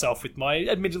attest to it myself with my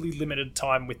admittedly limited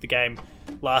time with the game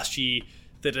last year,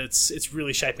 that it's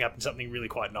really shaping up into something really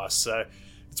quite nice. So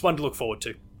it's one to look forward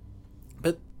to.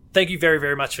 But thank you very,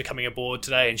 very much for coming aboard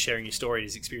today and sharing your story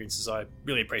and your experiences. I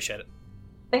really appreciate it.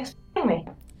 Thanks for having me.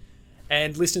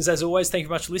 And listeners, as always, thank you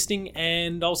very much for listening,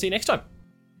 and I'll see you next time.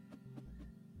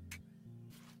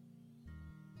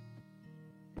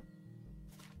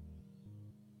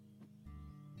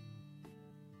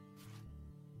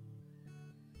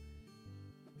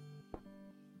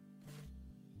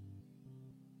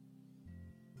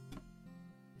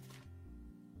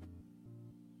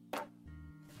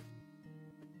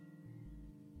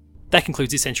 That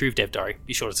concludes this entry of Dev Diary.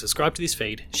 Be sure to subscribe to this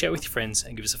feed, share it with your friends,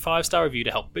 and give us a 5-star review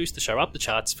to help boost the show up the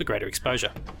charts for greater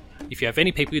exposure. If you have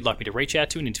any people you'd like me to reach out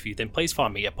to and interview, then please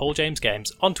find me at Paul James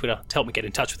Games on Twitter to help me get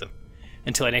in touch with them.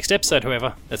 Until our next episode,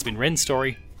 however, that's been Ren's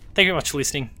story. Thank you very much for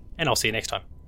listening, and I'll see you next time.